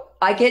 so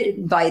I get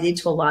invited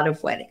to a lot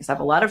of weddings. I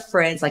have a lot of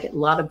friends. I get a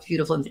lot of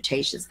beautiful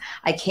invitations.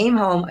 I came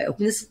home, I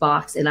opened this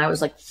box, and I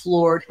was like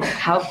floored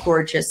how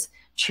gorgeous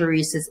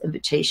Teresa's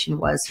invitation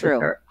was for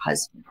her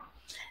husband.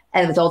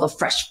 And with all the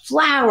fresh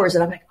flowers,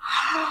 and I'm like,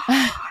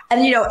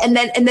 and you know, and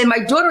then my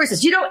daughter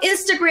says, you know,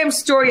 Instagram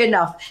story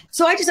enough.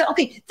 So I just said,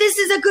 okay, this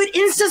is a good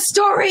Insta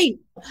story.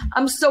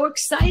 I'm so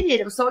excited.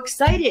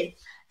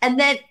 And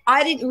then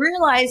I didn't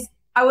realize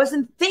I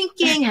wasn't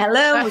thinking.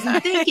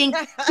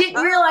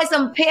 Didn't realize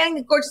I'm panning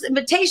the gorgeous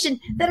invitation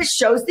that it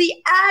shows the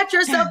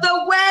address of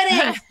the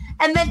wedding.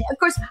 And then, of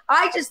course,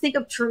 I just think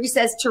of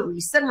Teresa as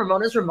Teresa and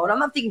Ramona's Ramona. I'm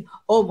not thinking,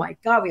 oh my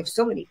God, we have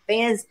so many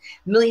fans,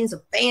 millions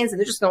of fans, and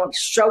they're just going to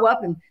show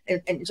up and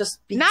just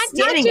be not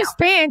standing just out.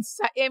 fans.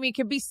 I mean, it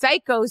could be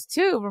psychos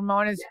too.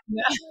 Ramona's.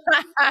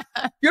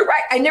 You're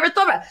right. I never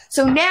thought about it.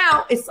 So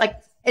now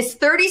it's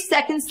 30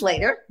 seconds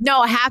later.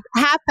 No, half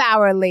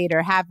hour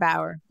later.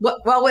 Well,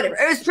 whatever.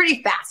 It was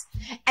pretty fast.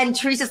 And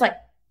Teresa's like,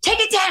 take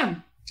it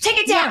down.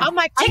 Yeah, I'm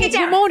like, take it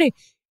down. Ramona,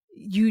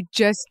 you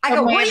just. I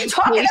go, what are you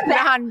talking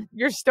about? On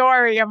your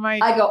story. I'm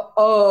like. I go,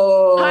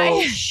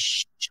 oh,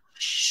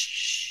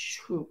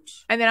 shoot.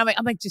 And then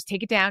I'm like, just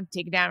take it down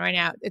right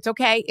now. It's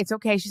okay.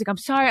 She's like, I'm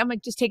sorry. I'm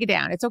like, just take it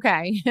down. It's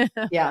okay.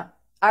 Yeah.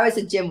 I was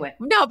a dimwit.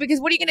 No, because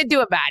what are you going to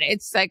do about it?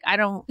 It's like, I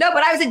don't. No,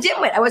 but I was a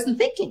dimwit. I wasn't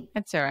thinking.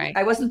 That's all right.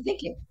 I wasn't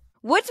thinking.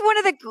 What's one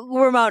of the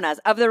Ramonas,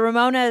 of the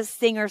Ramona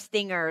Singer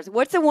stingers,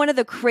 what's one of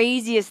the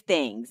craziest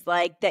things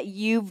like that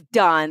you've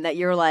done that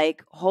you're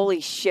like,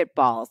 holy shit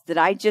balls, did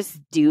I just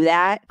do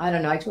that? I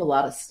don't know. I do a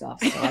lot of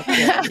stuff, so I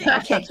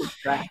can't keep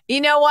track.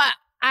 You know what?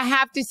 I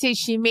have to say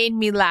she made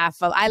me laugh.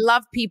 I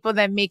love people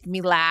that make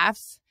me laugh.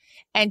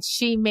 And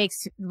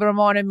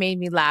Ramona made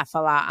me laugh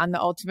a lot. On the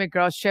Ultimate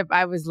Girls Trip,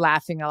 I was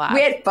laughing a lot.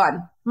 We had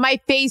fun.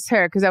 My face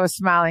hurt because I was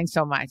smiling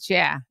so much.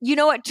 Yeah. You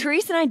know what?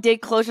 Teresa and I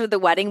did closer to the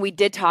wedding. We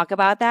did talk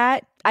about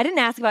that. I didn't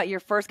ask about your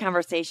first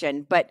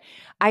conversation, but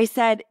I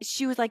said,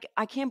 she was like,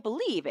 I can't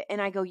believe it.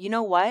 And I go, you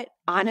know what?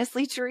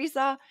 Honestly,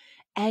 Teresa,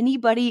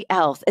 anybody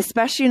else,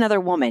 especially another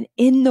woman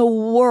in the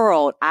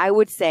world, I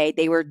would say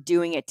they were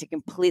doing it to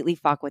completely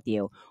fuck with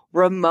you.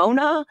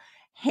 Ramona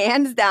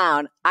hands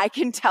down, I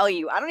can tell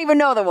you, I don't even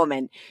know the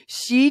woman.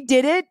 She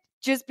did it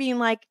just being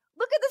like,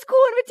 look at this cool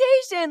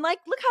invitation. Like,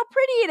 look how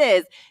pretty it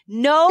is.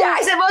 No. Yeah,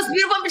 I said most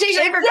beautiful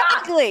invitation I ever got.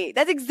 Exactly.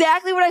 That's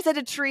exactly what I said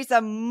to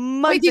Teresa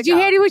months Wait, did ago.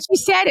 you hear what she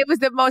said? It was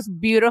the most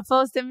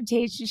beautiful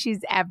invitation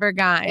she's ever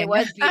gotten. It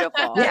was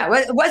beautiful. Yeah,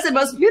 it was the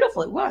most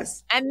beautiful. It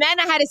was. And then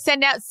I had to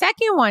send out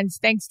second ones,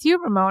 thanks to you,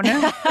 Ramona.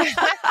 Well,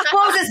 it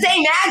was the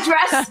same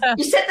address.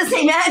 You sent the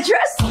same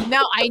address?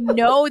 No, I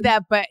know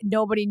that, but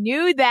nobody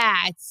knew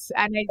that.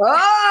 And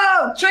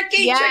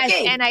Tricky.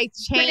 And I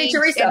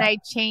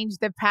changed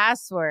the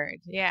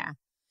password. Yeah.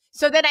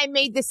 So then I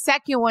made the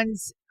second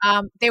ones.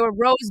 They were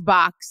rose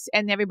box,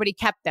 and everybody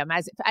kept them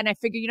and I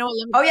figured, you know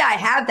what? I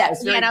have that.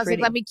 It's very and I was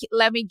pretty. like,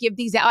 let me give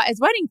these out as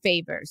wedding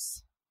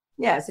favors.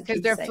 Yeah, it's because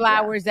they're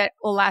flowers that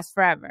will last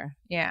forever.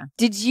 Yeah.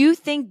 Did you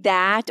think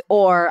that,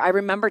 or I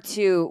remember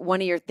too,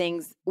 one of your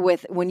things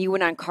with when you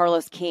went on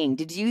Carlos King,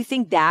 did you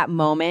think that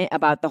moment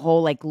about the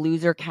whole like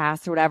loser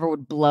cast or whatever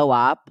would blow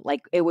up?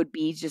 Like it would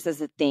be just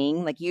as a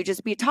thing, like you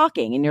just be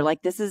talking and you're like,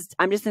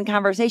 I'm just in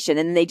conversation.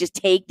 And they just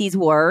take these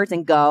words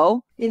and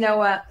go. You know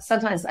what?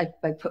 Sometimes I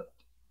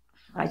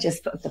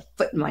just put the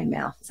foot in my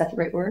mouth. Is that the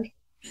right word?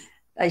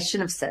 I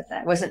shouldn't have said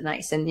that. It wasn't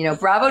nice. And,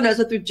 Bravo knows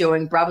what they're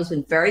doing. Bravo's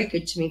been very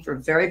good to me for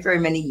very, very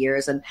many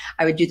years. And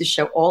I would do the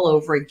show all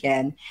over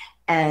again.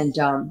 And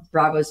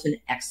Bravo's been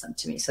excellent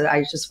to me. So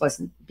I just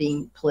wasn't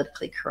being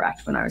politically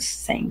correct when I was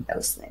saying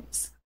those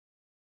things.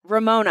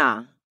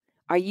 Ramona,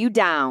 are you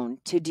down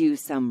to do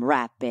some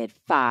rapid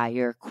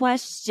fire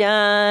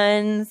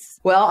questions?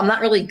 Well, I'm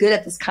not really good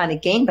at this kind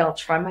of game, but I'll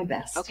try my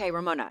best. Okay,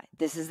 Ramona,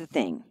 this is the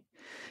thing.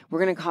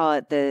 We're going to call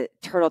it the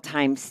Turtle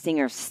Time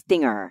Singer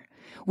Stinger.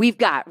 We've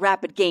got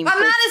rapid game. I'm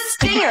not a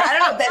stinger. I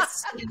don't know.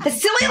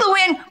 That's silly.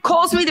 Luann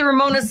calls me the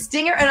Ramona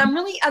Stinger, and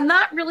I'm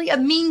not really a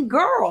mean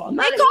girl.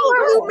 They call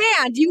her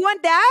Luann. Do you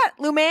want that,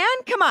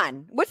 Luann? Come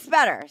on. What's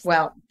better?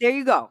 Well, there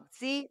you go.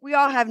 See, we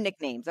all have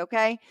nicknames.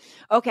 Okay.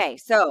 Okay.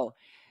 So,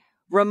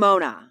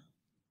 Ramona,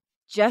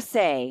 just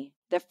say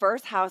the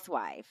first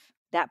housewife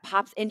that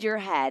pops into your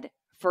head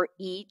for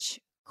each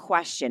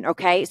question.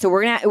 Okay. So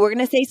we're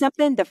gonna say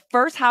something. The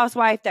first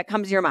housewife that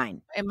comes to your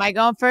mind. Am I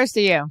going first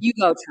or you? You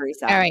go,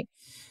 Teresa. All right.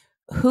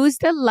 Who's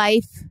the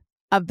life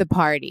of the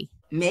party?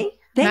 Me?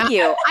 Thank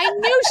you. I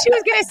knew she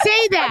was going to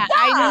say that.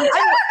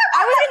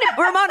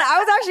 Ramona, I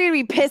was actually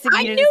going to be pissed if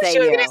you didn't say you.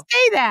 I knew she was going to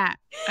say that.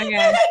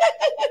 Okay.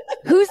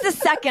 Who's the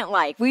second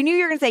life? We knew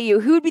you were going to say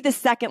you. Who would be the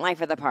second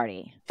life of the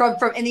party? From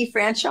any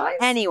franchise?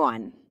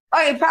 Anyone.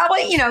 Okay,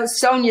 probably,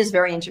 Sonia's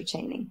very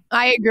entertaining.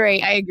 I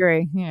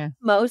agree. Yeah.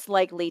 Most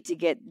likely to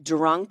get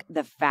drunk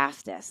the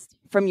fastest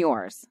from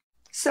yours?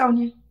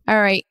 Sonia.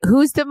 All right.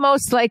 Who's the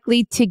most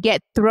likely to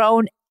get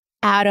thrown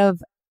out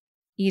of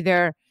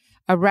either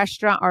a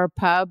restaurant or a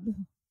pub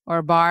or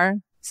a bar?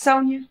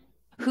 Sonia.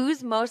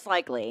 Who's most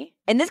likely,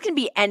 and this can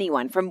be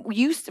anyone from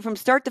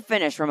start to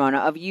finish, Ramona,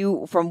 of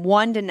you from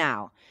 1 to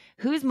now,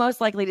 who's most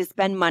likely to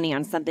spend money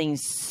on something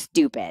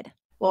stupid?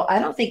 Well, I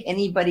don't think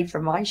anybody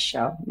from my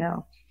show,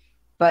 no.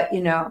 But,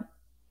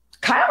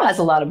 Kyle has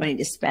a lot of money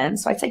to spend,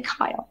 so I'd say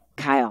Kyle.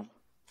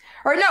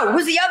 Or no,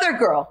 who's the other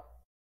girl?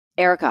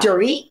 Erica.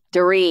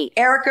 Dorit.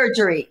 Erica or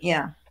Dorit,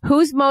 yeah.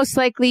 Who's most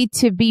likely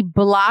to be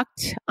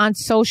blocked on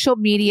social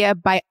media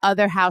by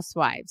other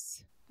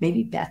housewives?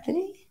 Maybe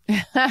Bethany?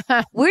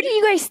 Where do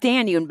you guys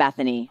stand, you and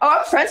Bethany? Oh,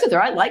 I'm friends with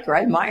her. I like her.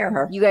 I admire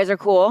her. You guys are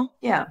cool?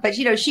 Yeah. But,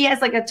 she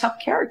has like a tough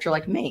character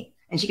like me.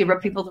 And she can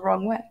rub people the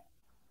wrong way.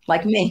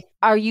 Like me.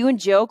 Are you and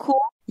Jill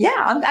cool? Yeah,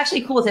 I'm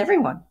actually cool with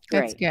everyone.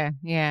 That's good.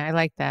 Yeah, I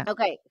like that.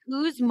 Okay.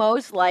 Who's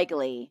most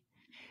likely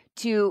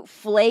to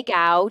flake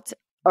out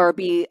or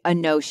be a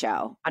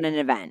no-show on an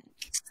event?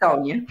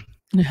 Sonia.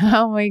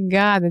 Oh my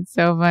God, that's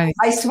so funny.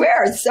 I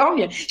swear, it's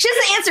Sonia. She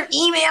doesn't answer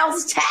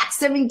emails,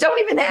 texts. I mean, don't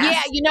even ask.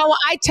 Yeah,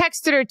 I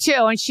texted her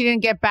too, and she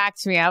didn't get back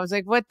to me. I was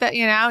like, what the,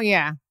 yeah.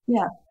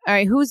 Yeah. All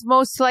right, who's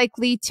most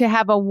likely to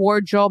have a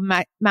wardrobe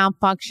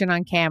malfunction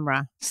on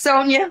camera?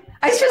 Sonia.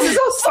 I suppose it's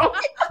all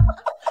Sonia.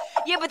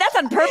 Yeah, but that's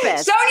on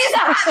purpose. Sonia's a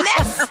hot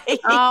mess.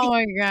 Oh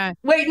my God.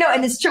 Wait, no,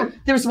 and it's true.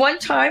 There was one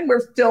time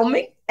we're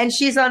filming and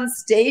she's on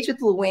stage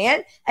with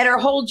Luann and her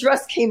whole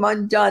dress came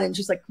undone and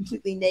she's like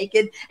completely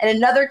naked. And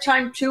another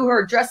time too,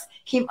 her dress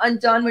came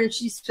undone when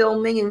she's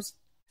filming. And it was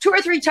 2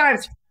 or 3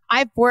 times.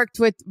 I've worked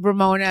with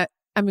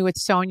with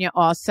Sonia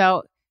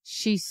also.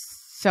 She's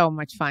so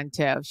much fun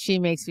too. She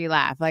makes me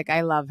laugh. Like,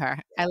 I love her.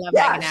 I love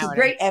hanging out she's with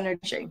great her.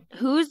 energy.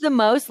 Who's the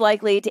most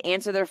likely to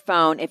answer their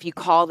phone if you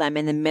call them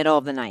in the middle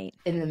of the night?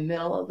 In the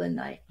middle of the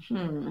night?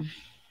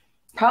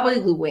 Probably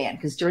Luann,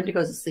 because Dorinda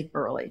goes to sleep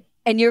early.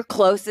 And you're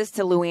closest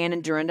to Luann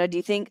and Dorinda, do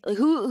you think?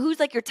 Who's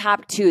like your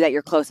top 2 that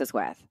you're closest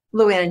with?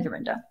 Luann and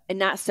Dorinda. And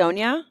not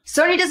Sonia?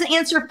 Sonia doesn't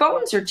answer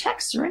phones or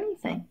texts or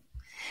anything.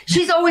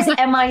 She's always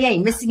MIA,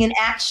 missing in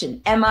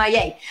action,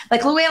 MIA.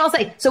 Like Luann will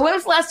say, so when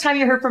was the last time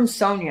you heard from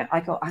Sonia? I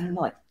go, I don't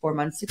know, like 4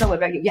 months ago. What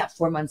about you? Yeah,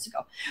 4 months ago.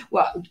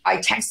 Well, I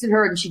texted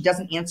her and she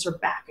doesn't answer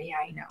back. Yeah,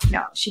 I know.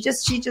 No,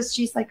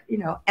 she's like,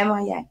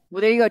 MIA.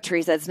 Well, there you go,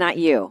 Teresa. It's not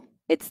you.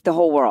 It's the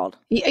whole world.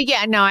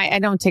 Yeah, no, I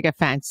don't take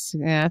offense.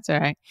 Yeah, that's all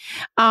right.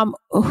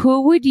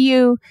 Who would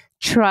you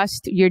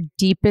trust your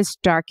deepest,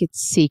 darkest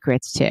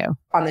secrets to?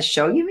 On the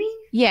show, you mean?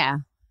 Yeah,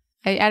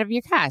 out of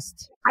your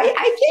cast.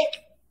 I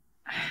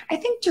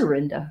think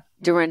Dorinda.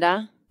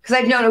 Dorinda? Because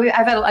I've known,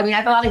 I've had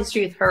a lot of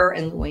history with her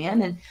and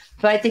Luann,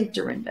 but I think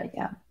Dorinda,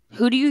 yeah.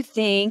 Who do you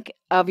think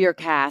of your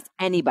cast,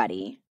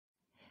 anybody,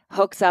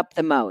 hooks up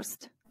the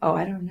most? Oh,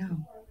 I don't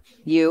know.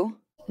 You?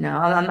 No,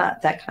 I'm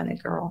not that kind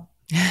of girl.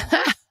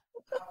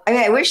 I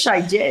mean, I wish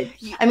I did.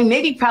 I mean,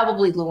 maybe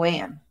probably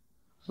Luann.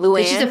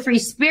 Luann? She's a free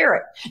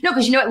spirit. No,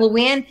 because you know what?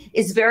 Luann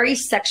is very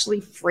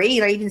sexually free.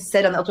 And I even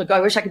said on the ultimate,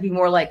 I wish I could be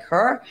more like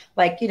her.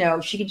 Like, you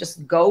know, she could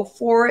just go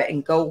for it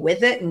and go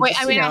with it. And wait,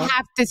 just, I mean, I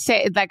have to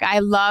say, like, I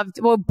loved,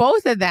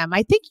 both of them.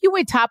 I think you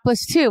went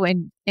topless too.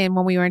 And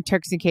when we were in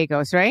Turks and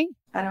Caicos, right?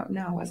 I don't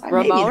know. Was I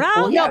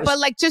Ramona? No, but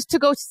like just to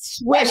go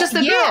swim. Yeah, it's just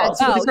the girls.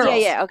 Oh, the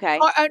girls. yeah, okay.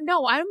 Or,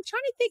 no, I'm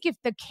trying to think if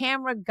the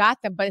camera got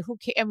them, but who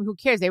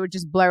cares? They would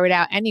just blur it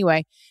out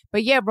anyway.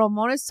 But yeah,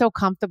 Ramona's so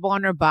comfortable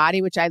on her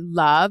body, which I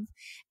love.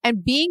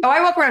 And being... Oh,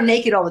 I walk around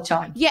naked all the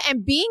time. Yeah,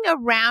 and being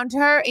around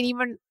her and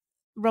even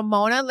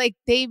Ramona, like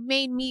they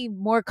made me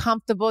more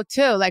comfortable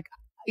too. Like,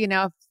 you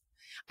know,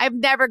 I've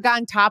never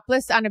gone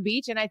topless on a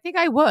beach and I think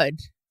I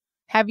would.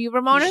 Have you,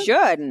 Ramona? You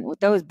should,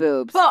 with those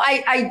boobs. Well,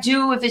 I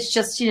do if it's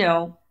just, you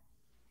know,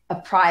 a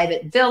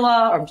private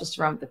villa or I'm just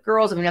around with the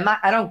girls. I mean,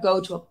 I don't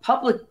go to a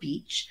public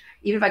beach,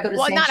 even if I go to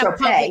Saint not a Tropez.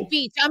 public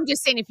beach. I'm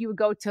just saying if you would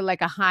go to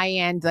like a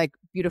high-end, like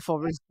beautiful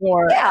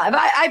resort. Yeah,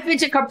 I've been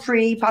to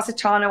Capri,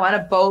 Positano on a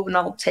boat and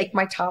I'll take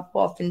my top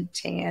off and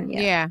tan.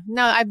 Yeah.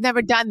 No, I've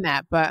never done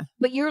that, but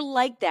you're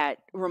like that,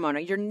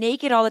 Ramona. You're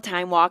naked all the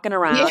time, walking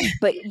around. Yeah.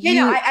 But you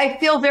know, I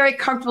feel very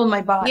comfortable in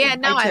my body. Yeah,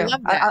 no, I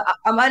love that.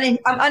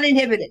 I'm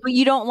uninhibited. But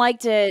you don't like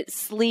to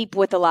sleep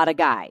with a lot of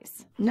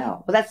guys.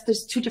 No, well,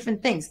 there's two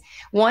different things.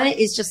 One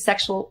is just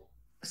sexual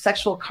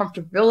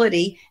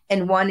comfortability,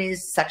 and one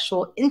is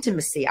sexual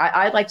intimacy.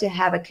 I like to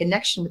have a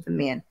connection with a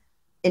man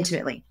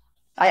intimately.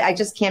 I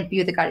just can't be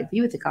with a guy to be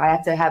with a guy. I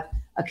have to have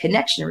a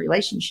connection, a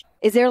relationship.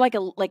 Is there like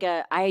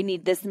a I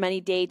need this many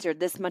dates or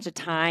this much of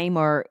time,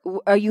 or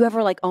are you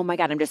ever like, oh my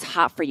God, I'm just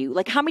hot for you?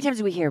 Like how many times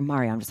do we hear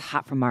Mario? I'm just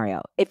hot for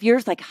Mario. If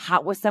you're like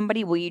hot with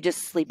somebody, will you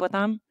just sleep with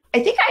them? I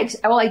think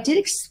I did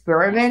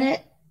experiment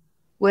it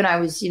when I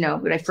was,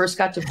 when I first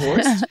got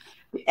divorced.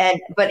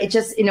 But it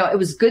just, it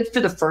was good for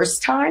the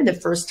first time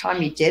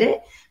you did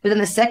it. But then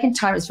the second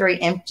time it was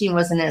very empty and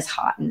wasn't as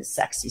hot and as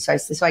sexy.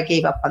 So I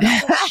gave up on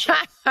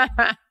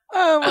that.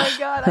 Oh my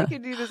God, I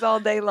could do this all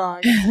day long.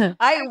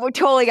 I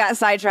totally got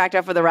sidetracked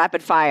off of the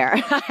rapid fire.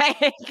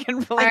 I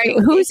can all right,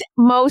 who's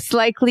most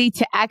likely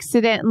to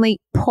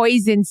accidentally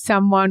poison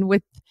someone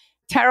with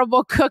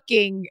terrible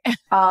cooking?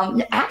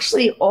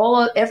 Actually,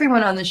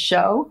 everyone on the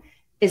show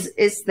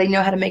is they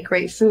know how to make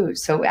great food.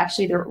 So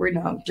actually,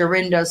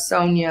 Dorinda,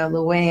 Sonia,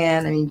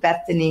 Luann,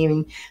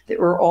 Bethany,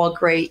 we're all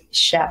great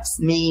chefs.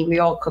 We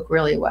all cook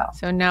really well.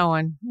 So no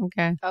one.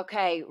 Okay.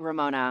 Okay,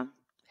 Ramona,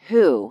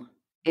 who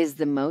is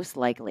the most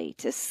likely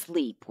to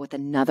sleep with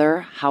another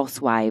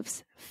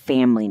housewife's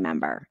family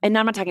member? And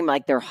I'm not talking about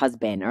like their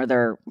husband or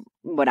their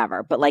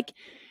whatever, but like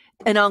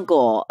an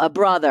uncle, a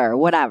brother,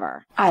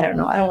 whatever. I don't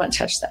know. I don't want to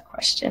touch that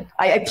question.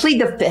 I plead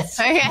the fifth.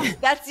 Okay.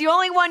 That's the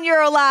only one you're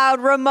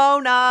allowed,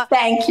 Ramona.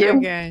 Thank you.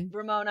 Okay.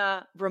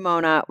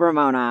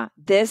 Ramona.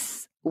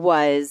 This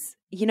was,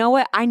 you know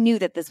what? I knew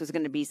that this was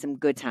going to be some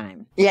good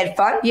time. You had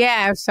fun?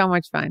 Yeah, it was so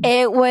much fun.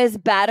 It was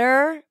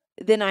better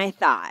than I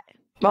thought.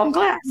 Well, I'm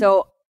glad.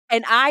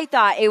 And I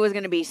thought it was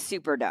going to be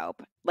super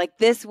dope. Like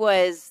it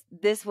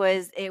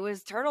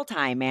was turtle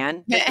time,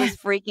 man. This was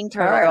freaking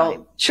turtle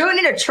time. Tune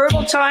in to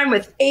Turtle Time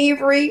with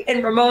Avery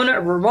and Ramona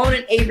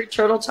and Avery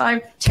Turtle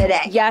Time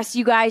today. Yes,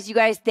 you guys,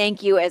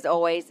 thank you as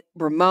always.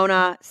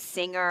 Ramona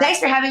Singer. Thanks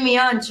for having me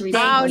on, Teresa.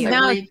 I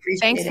really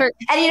appreciate it.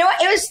 And you know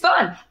what? It was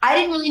fun. I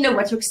didn't really know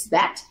what to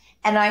expect.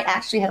 And I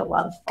actually had a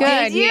lot of fun.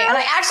 Good. Yeah. And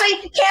I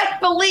actually can't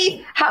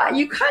believe how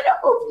you kind of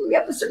opened me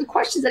up with certain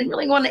questions I didn't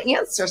really want to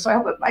answer. So I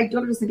hope my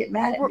daughter doesn't get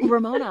mad at me.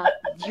 Ramona,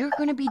 you're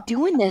going to be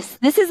doing this.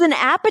 This is an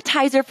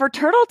appetizer for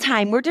Turtle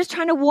Time. We're just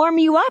trying to warm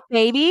you up,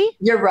 baby.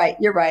 You're right.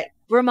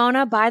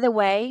 Ramona, by the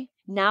way,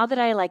 now that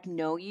I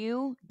know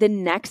you, the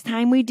next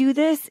time we do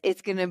this,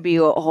 it's going to be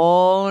a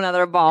whole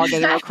nother ball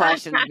game of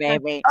questions,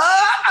 baby.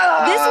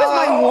 This was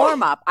my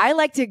warm up. I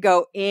like to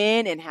go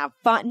in and have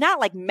fun. Not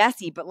like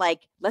messy, but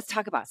like, let's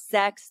talk about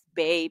sex,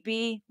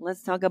 baby.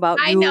 Let's talk about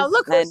I know.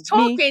 Look who's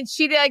talking.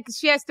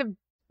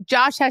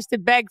 Josh has to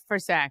beg for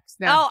sex.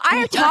 No. Oh,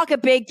 I talk a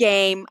big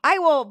game. I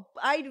will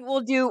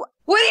do.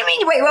 What do you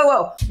mean? Wait,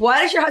 whoa.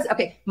 Why does your husband?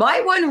 Okay.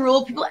 My one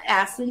rule, people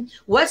ask me,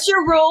 what's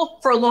your rule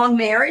for a long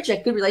marriage, a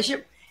good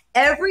relationship?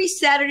 Every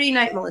Saturday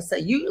night,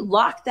 Melissa, you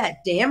lock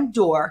that damn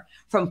door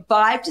from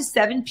 5 to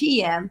 7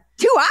 p.m.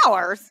 2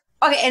 hours?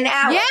 Okay, an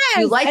hour. Yes,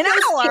 you like an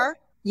hour?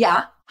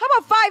 Yeah. How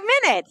about 5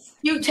 minutes?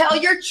 You tell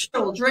your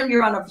children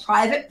you're on a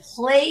private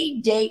play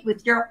date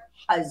with your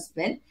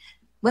husband.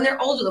 When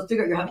they're older, they'll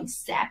figure out you're having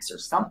sex or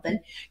something.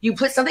 You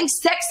put something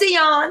sexy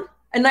on,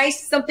 a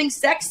nice something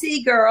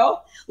sexy,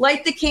 girl.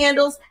 Light the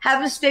candles,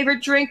 have his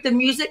favorite drink, the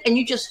music, and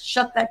you just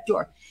shut that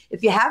door.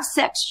 If you have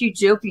sex, you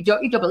do. If you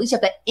don't, you don't. But at least you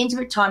have that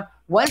intimate time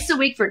once a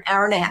week for an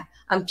hour and a half.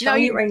 I'm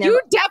telling you right now. You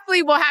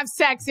definitely will have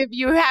sex if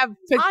you have.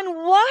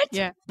 On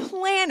what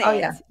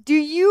planet do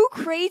you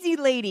crazy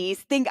ladies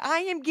think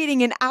I am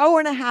getting an hour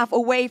and a half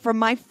away from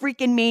my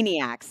freaking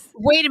maniacs?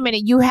 Wait a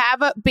minute. You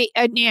have a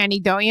nanny,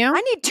 don't you?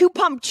 I need 2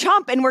 pump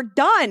chump and we're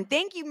done.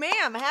 Thank you,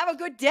 ma'am. Have a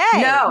good day.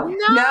 No.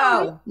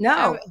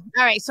 All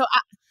right. So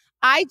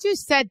I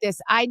just said this.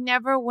 I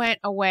never went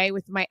away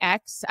with my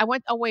ex. I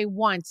went away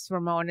once,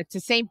 Ramona, to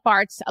St.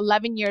 Bart's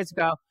 11 years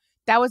ago.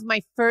 That was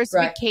my first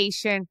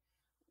vacation,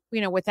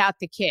 without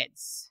the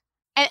kids.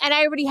 And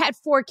I already had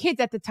 4 kids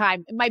at the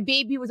time. My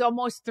baby was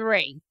almost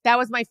 3. That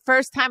was my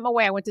first time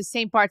away. I went to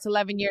St. Bart's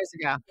 11 years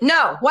ago.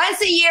 No,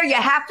 once a year, you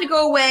have to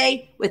go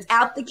away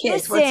without the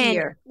kids. Once a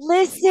year.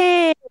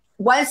 Listen.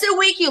 Once a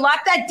week, you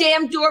lock that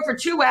damn door for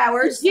 2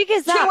 hours.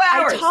 Because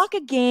I talk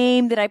a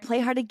game that I play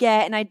hard to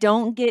get, and I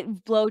don't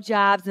get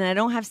blowjobs, and I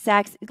don't have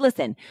sex.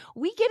 Listen,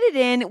 we get it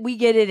in. We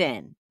get it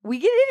in. We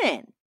get it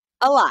in.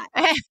 A lot.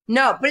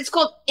 No, but it's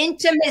called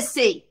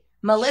intimacy.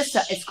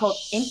 Melissa, it's called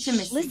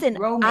intimacy. Listen,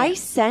 romance. I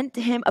sent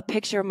him a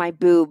picture of my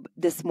boob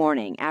this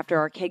morning after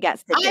our kid got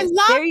sick. I love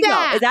there you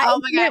that. Go. Is that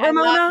oh my God,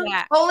 Ramona? I love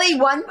that. Only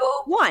one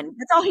boob? One.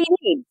 That's all he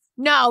needs.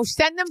 No,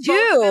 send them 2.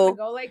 both of them and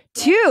go like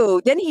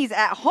 2. Then he's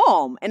at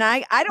home, and I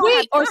don't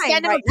have time or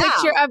send him right a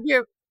picture now. of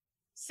your.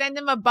 Send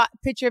them a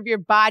picture of your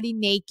body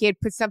naked.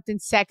 Put something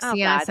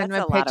sexy on. Send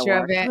them a picture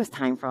of it. It was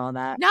time for all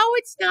that. No,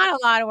 it's not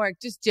a lot of work.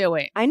 Just do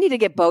it. I need to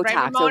get Botox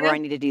right, over. I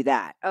need to do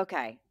that.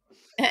 Okay,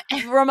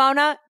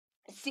 Ramona.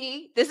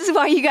 See, this is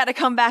why you got to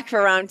come back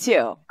for round 2.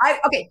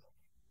 Okay,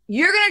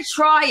 you're gonna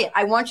try it.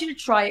 I want you to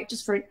try it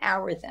just for an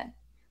hour. Then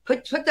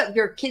put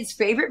your kid's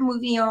favorite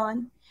movie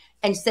on,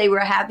 and say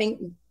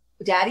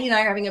Daddy and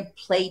I are having a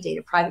play date,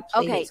 a private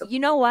play date. So you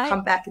know what?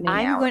 Come back in an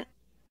hour.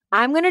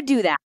 I'm going to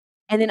do that.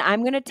 And then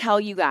I'm going to tell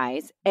you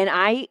guys, and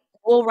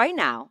right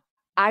now,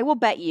 I will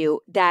bet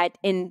you that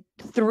in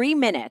 3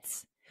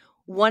 minutes,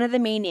 one of the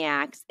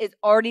maniacs is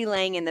already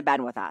laying in the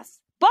bed with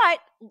us. But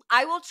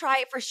I will try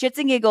it for shits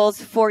and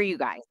giggles for you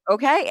guys,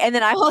 okay? And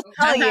then I will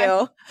tell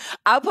you,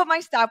 I'll put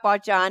my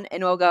stopwatch on,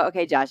 and we'll go,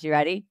 okay, Josh, you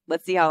ready?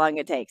 Let's see how long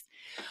it takes.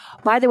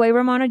 By the way,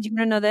 Ramona, do you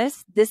want to know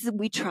this?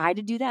 We tried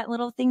to do that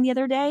little thing the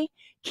other day.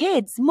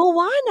 Kids,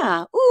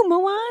 Moana. Ooh,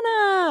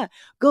 Moana.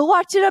 Go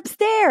watch it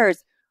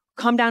upstairs.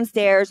 Come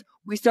downstairs.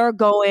 We start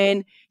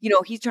going.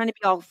 He's trying to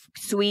be all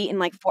sweet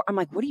and I'm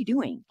like, what are you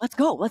doing? Let's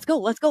go. Let's go.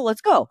 Let's go.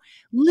 Let's go.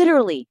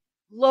 Literally,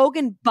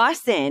 Logan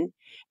busts in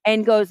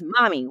and goes,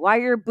 Mommy, why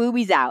are your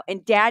boobies out?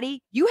 And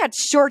Daddy, you had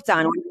shorts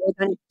on.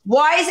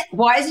 Why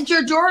isn't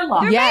your door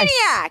locked? They're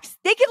maniacs.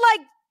 They could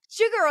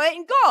sugar it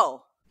and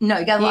go. No,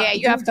 you gotta lock. Yeah,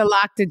 you have to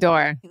lock the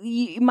door.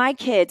 My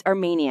kids are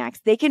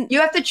maniacs. They can. You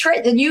have to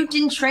train. Then you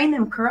didn't train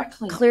them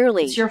correctly.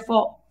 Clearly, it's your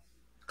fault.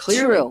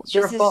 Clearly, true. It's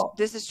your fault.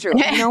 This is true.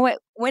 You know what?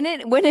 When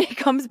it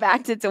comes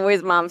back to, it's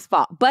always mom's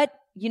fault. But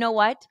you know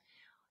what?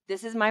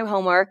 This is my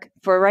homework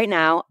for right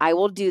now. I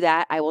will do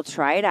that. I will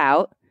try it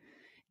out,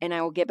 and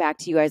I will get back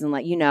to you guys and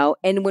let you know.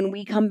 And when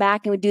we come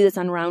back and we do this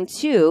on round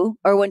 2,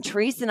 or when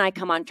Teresa and I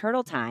come on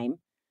Turtle Time,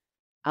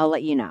 I'll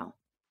let you know.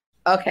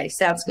 Okay,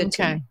 sounds good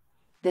to me.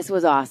 This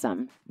was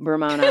awesome,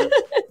 Ramona.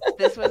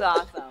 This was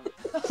awesome.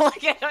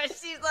 Look at her.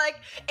 She's like,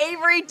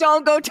 Avery,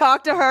 don't go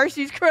talk to her.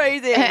 She's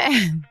crazy.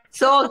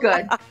 It's all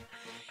good.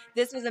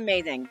 This was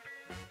amazing.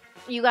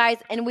 You guys,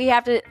 and we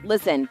have to,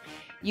 listen,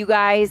 you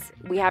guys,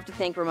 we have to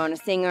thank Ramona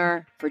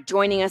Singer for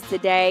joining us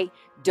today.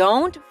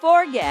 Don't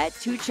forget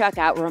to check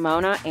out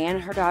Ramona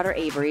and her daughter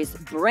Avery's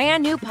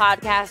brand new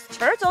podcast,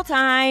 Turtle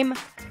Time,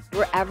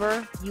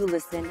 wherever you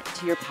listen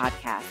to your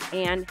podcast.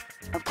 And,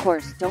 of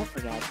course, don't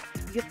forget,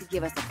 you have to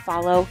give us a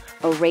follow,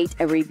 a rate,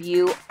 a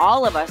review.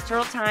 All of us,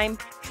 Turtle Time,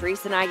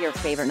 Teresa and I, your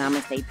favorite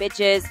Namaste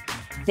bitches.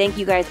 Thank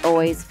you guys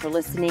always for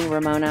listening.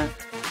 Ramona,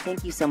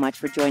 thank you so much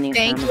for joining us.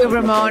 Thank you,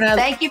 Ramona. Bitches.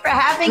 Thank you for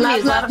having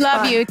me.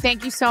 Love you.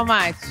 Thank you so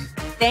much.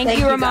 Thank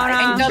you, Ramona.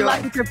 And good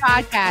luck with your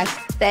podcast.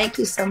 Thank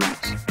you so much.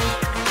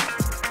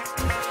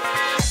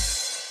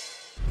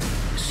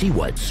 See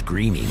what's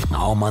screaming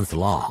all month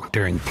long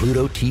during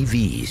Pluto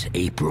TV's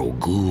April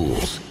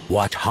Ghouls.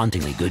 Watch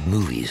hauntingly good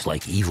movies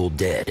like Evil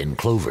Dead and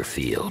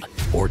Cloverfield,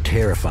 or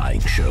terrifying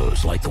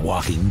shows like The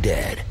Walking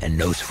Dead and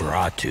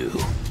Nosferatu.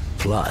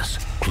 Plus,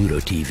 Pluto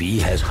TV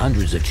has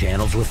hundreds of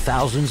channels with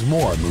thousands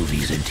more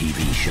movies and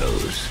TV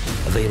shows.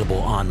 Available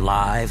on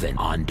live and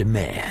on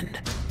demand.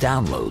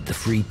 Download the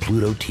free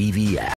Pluto TV app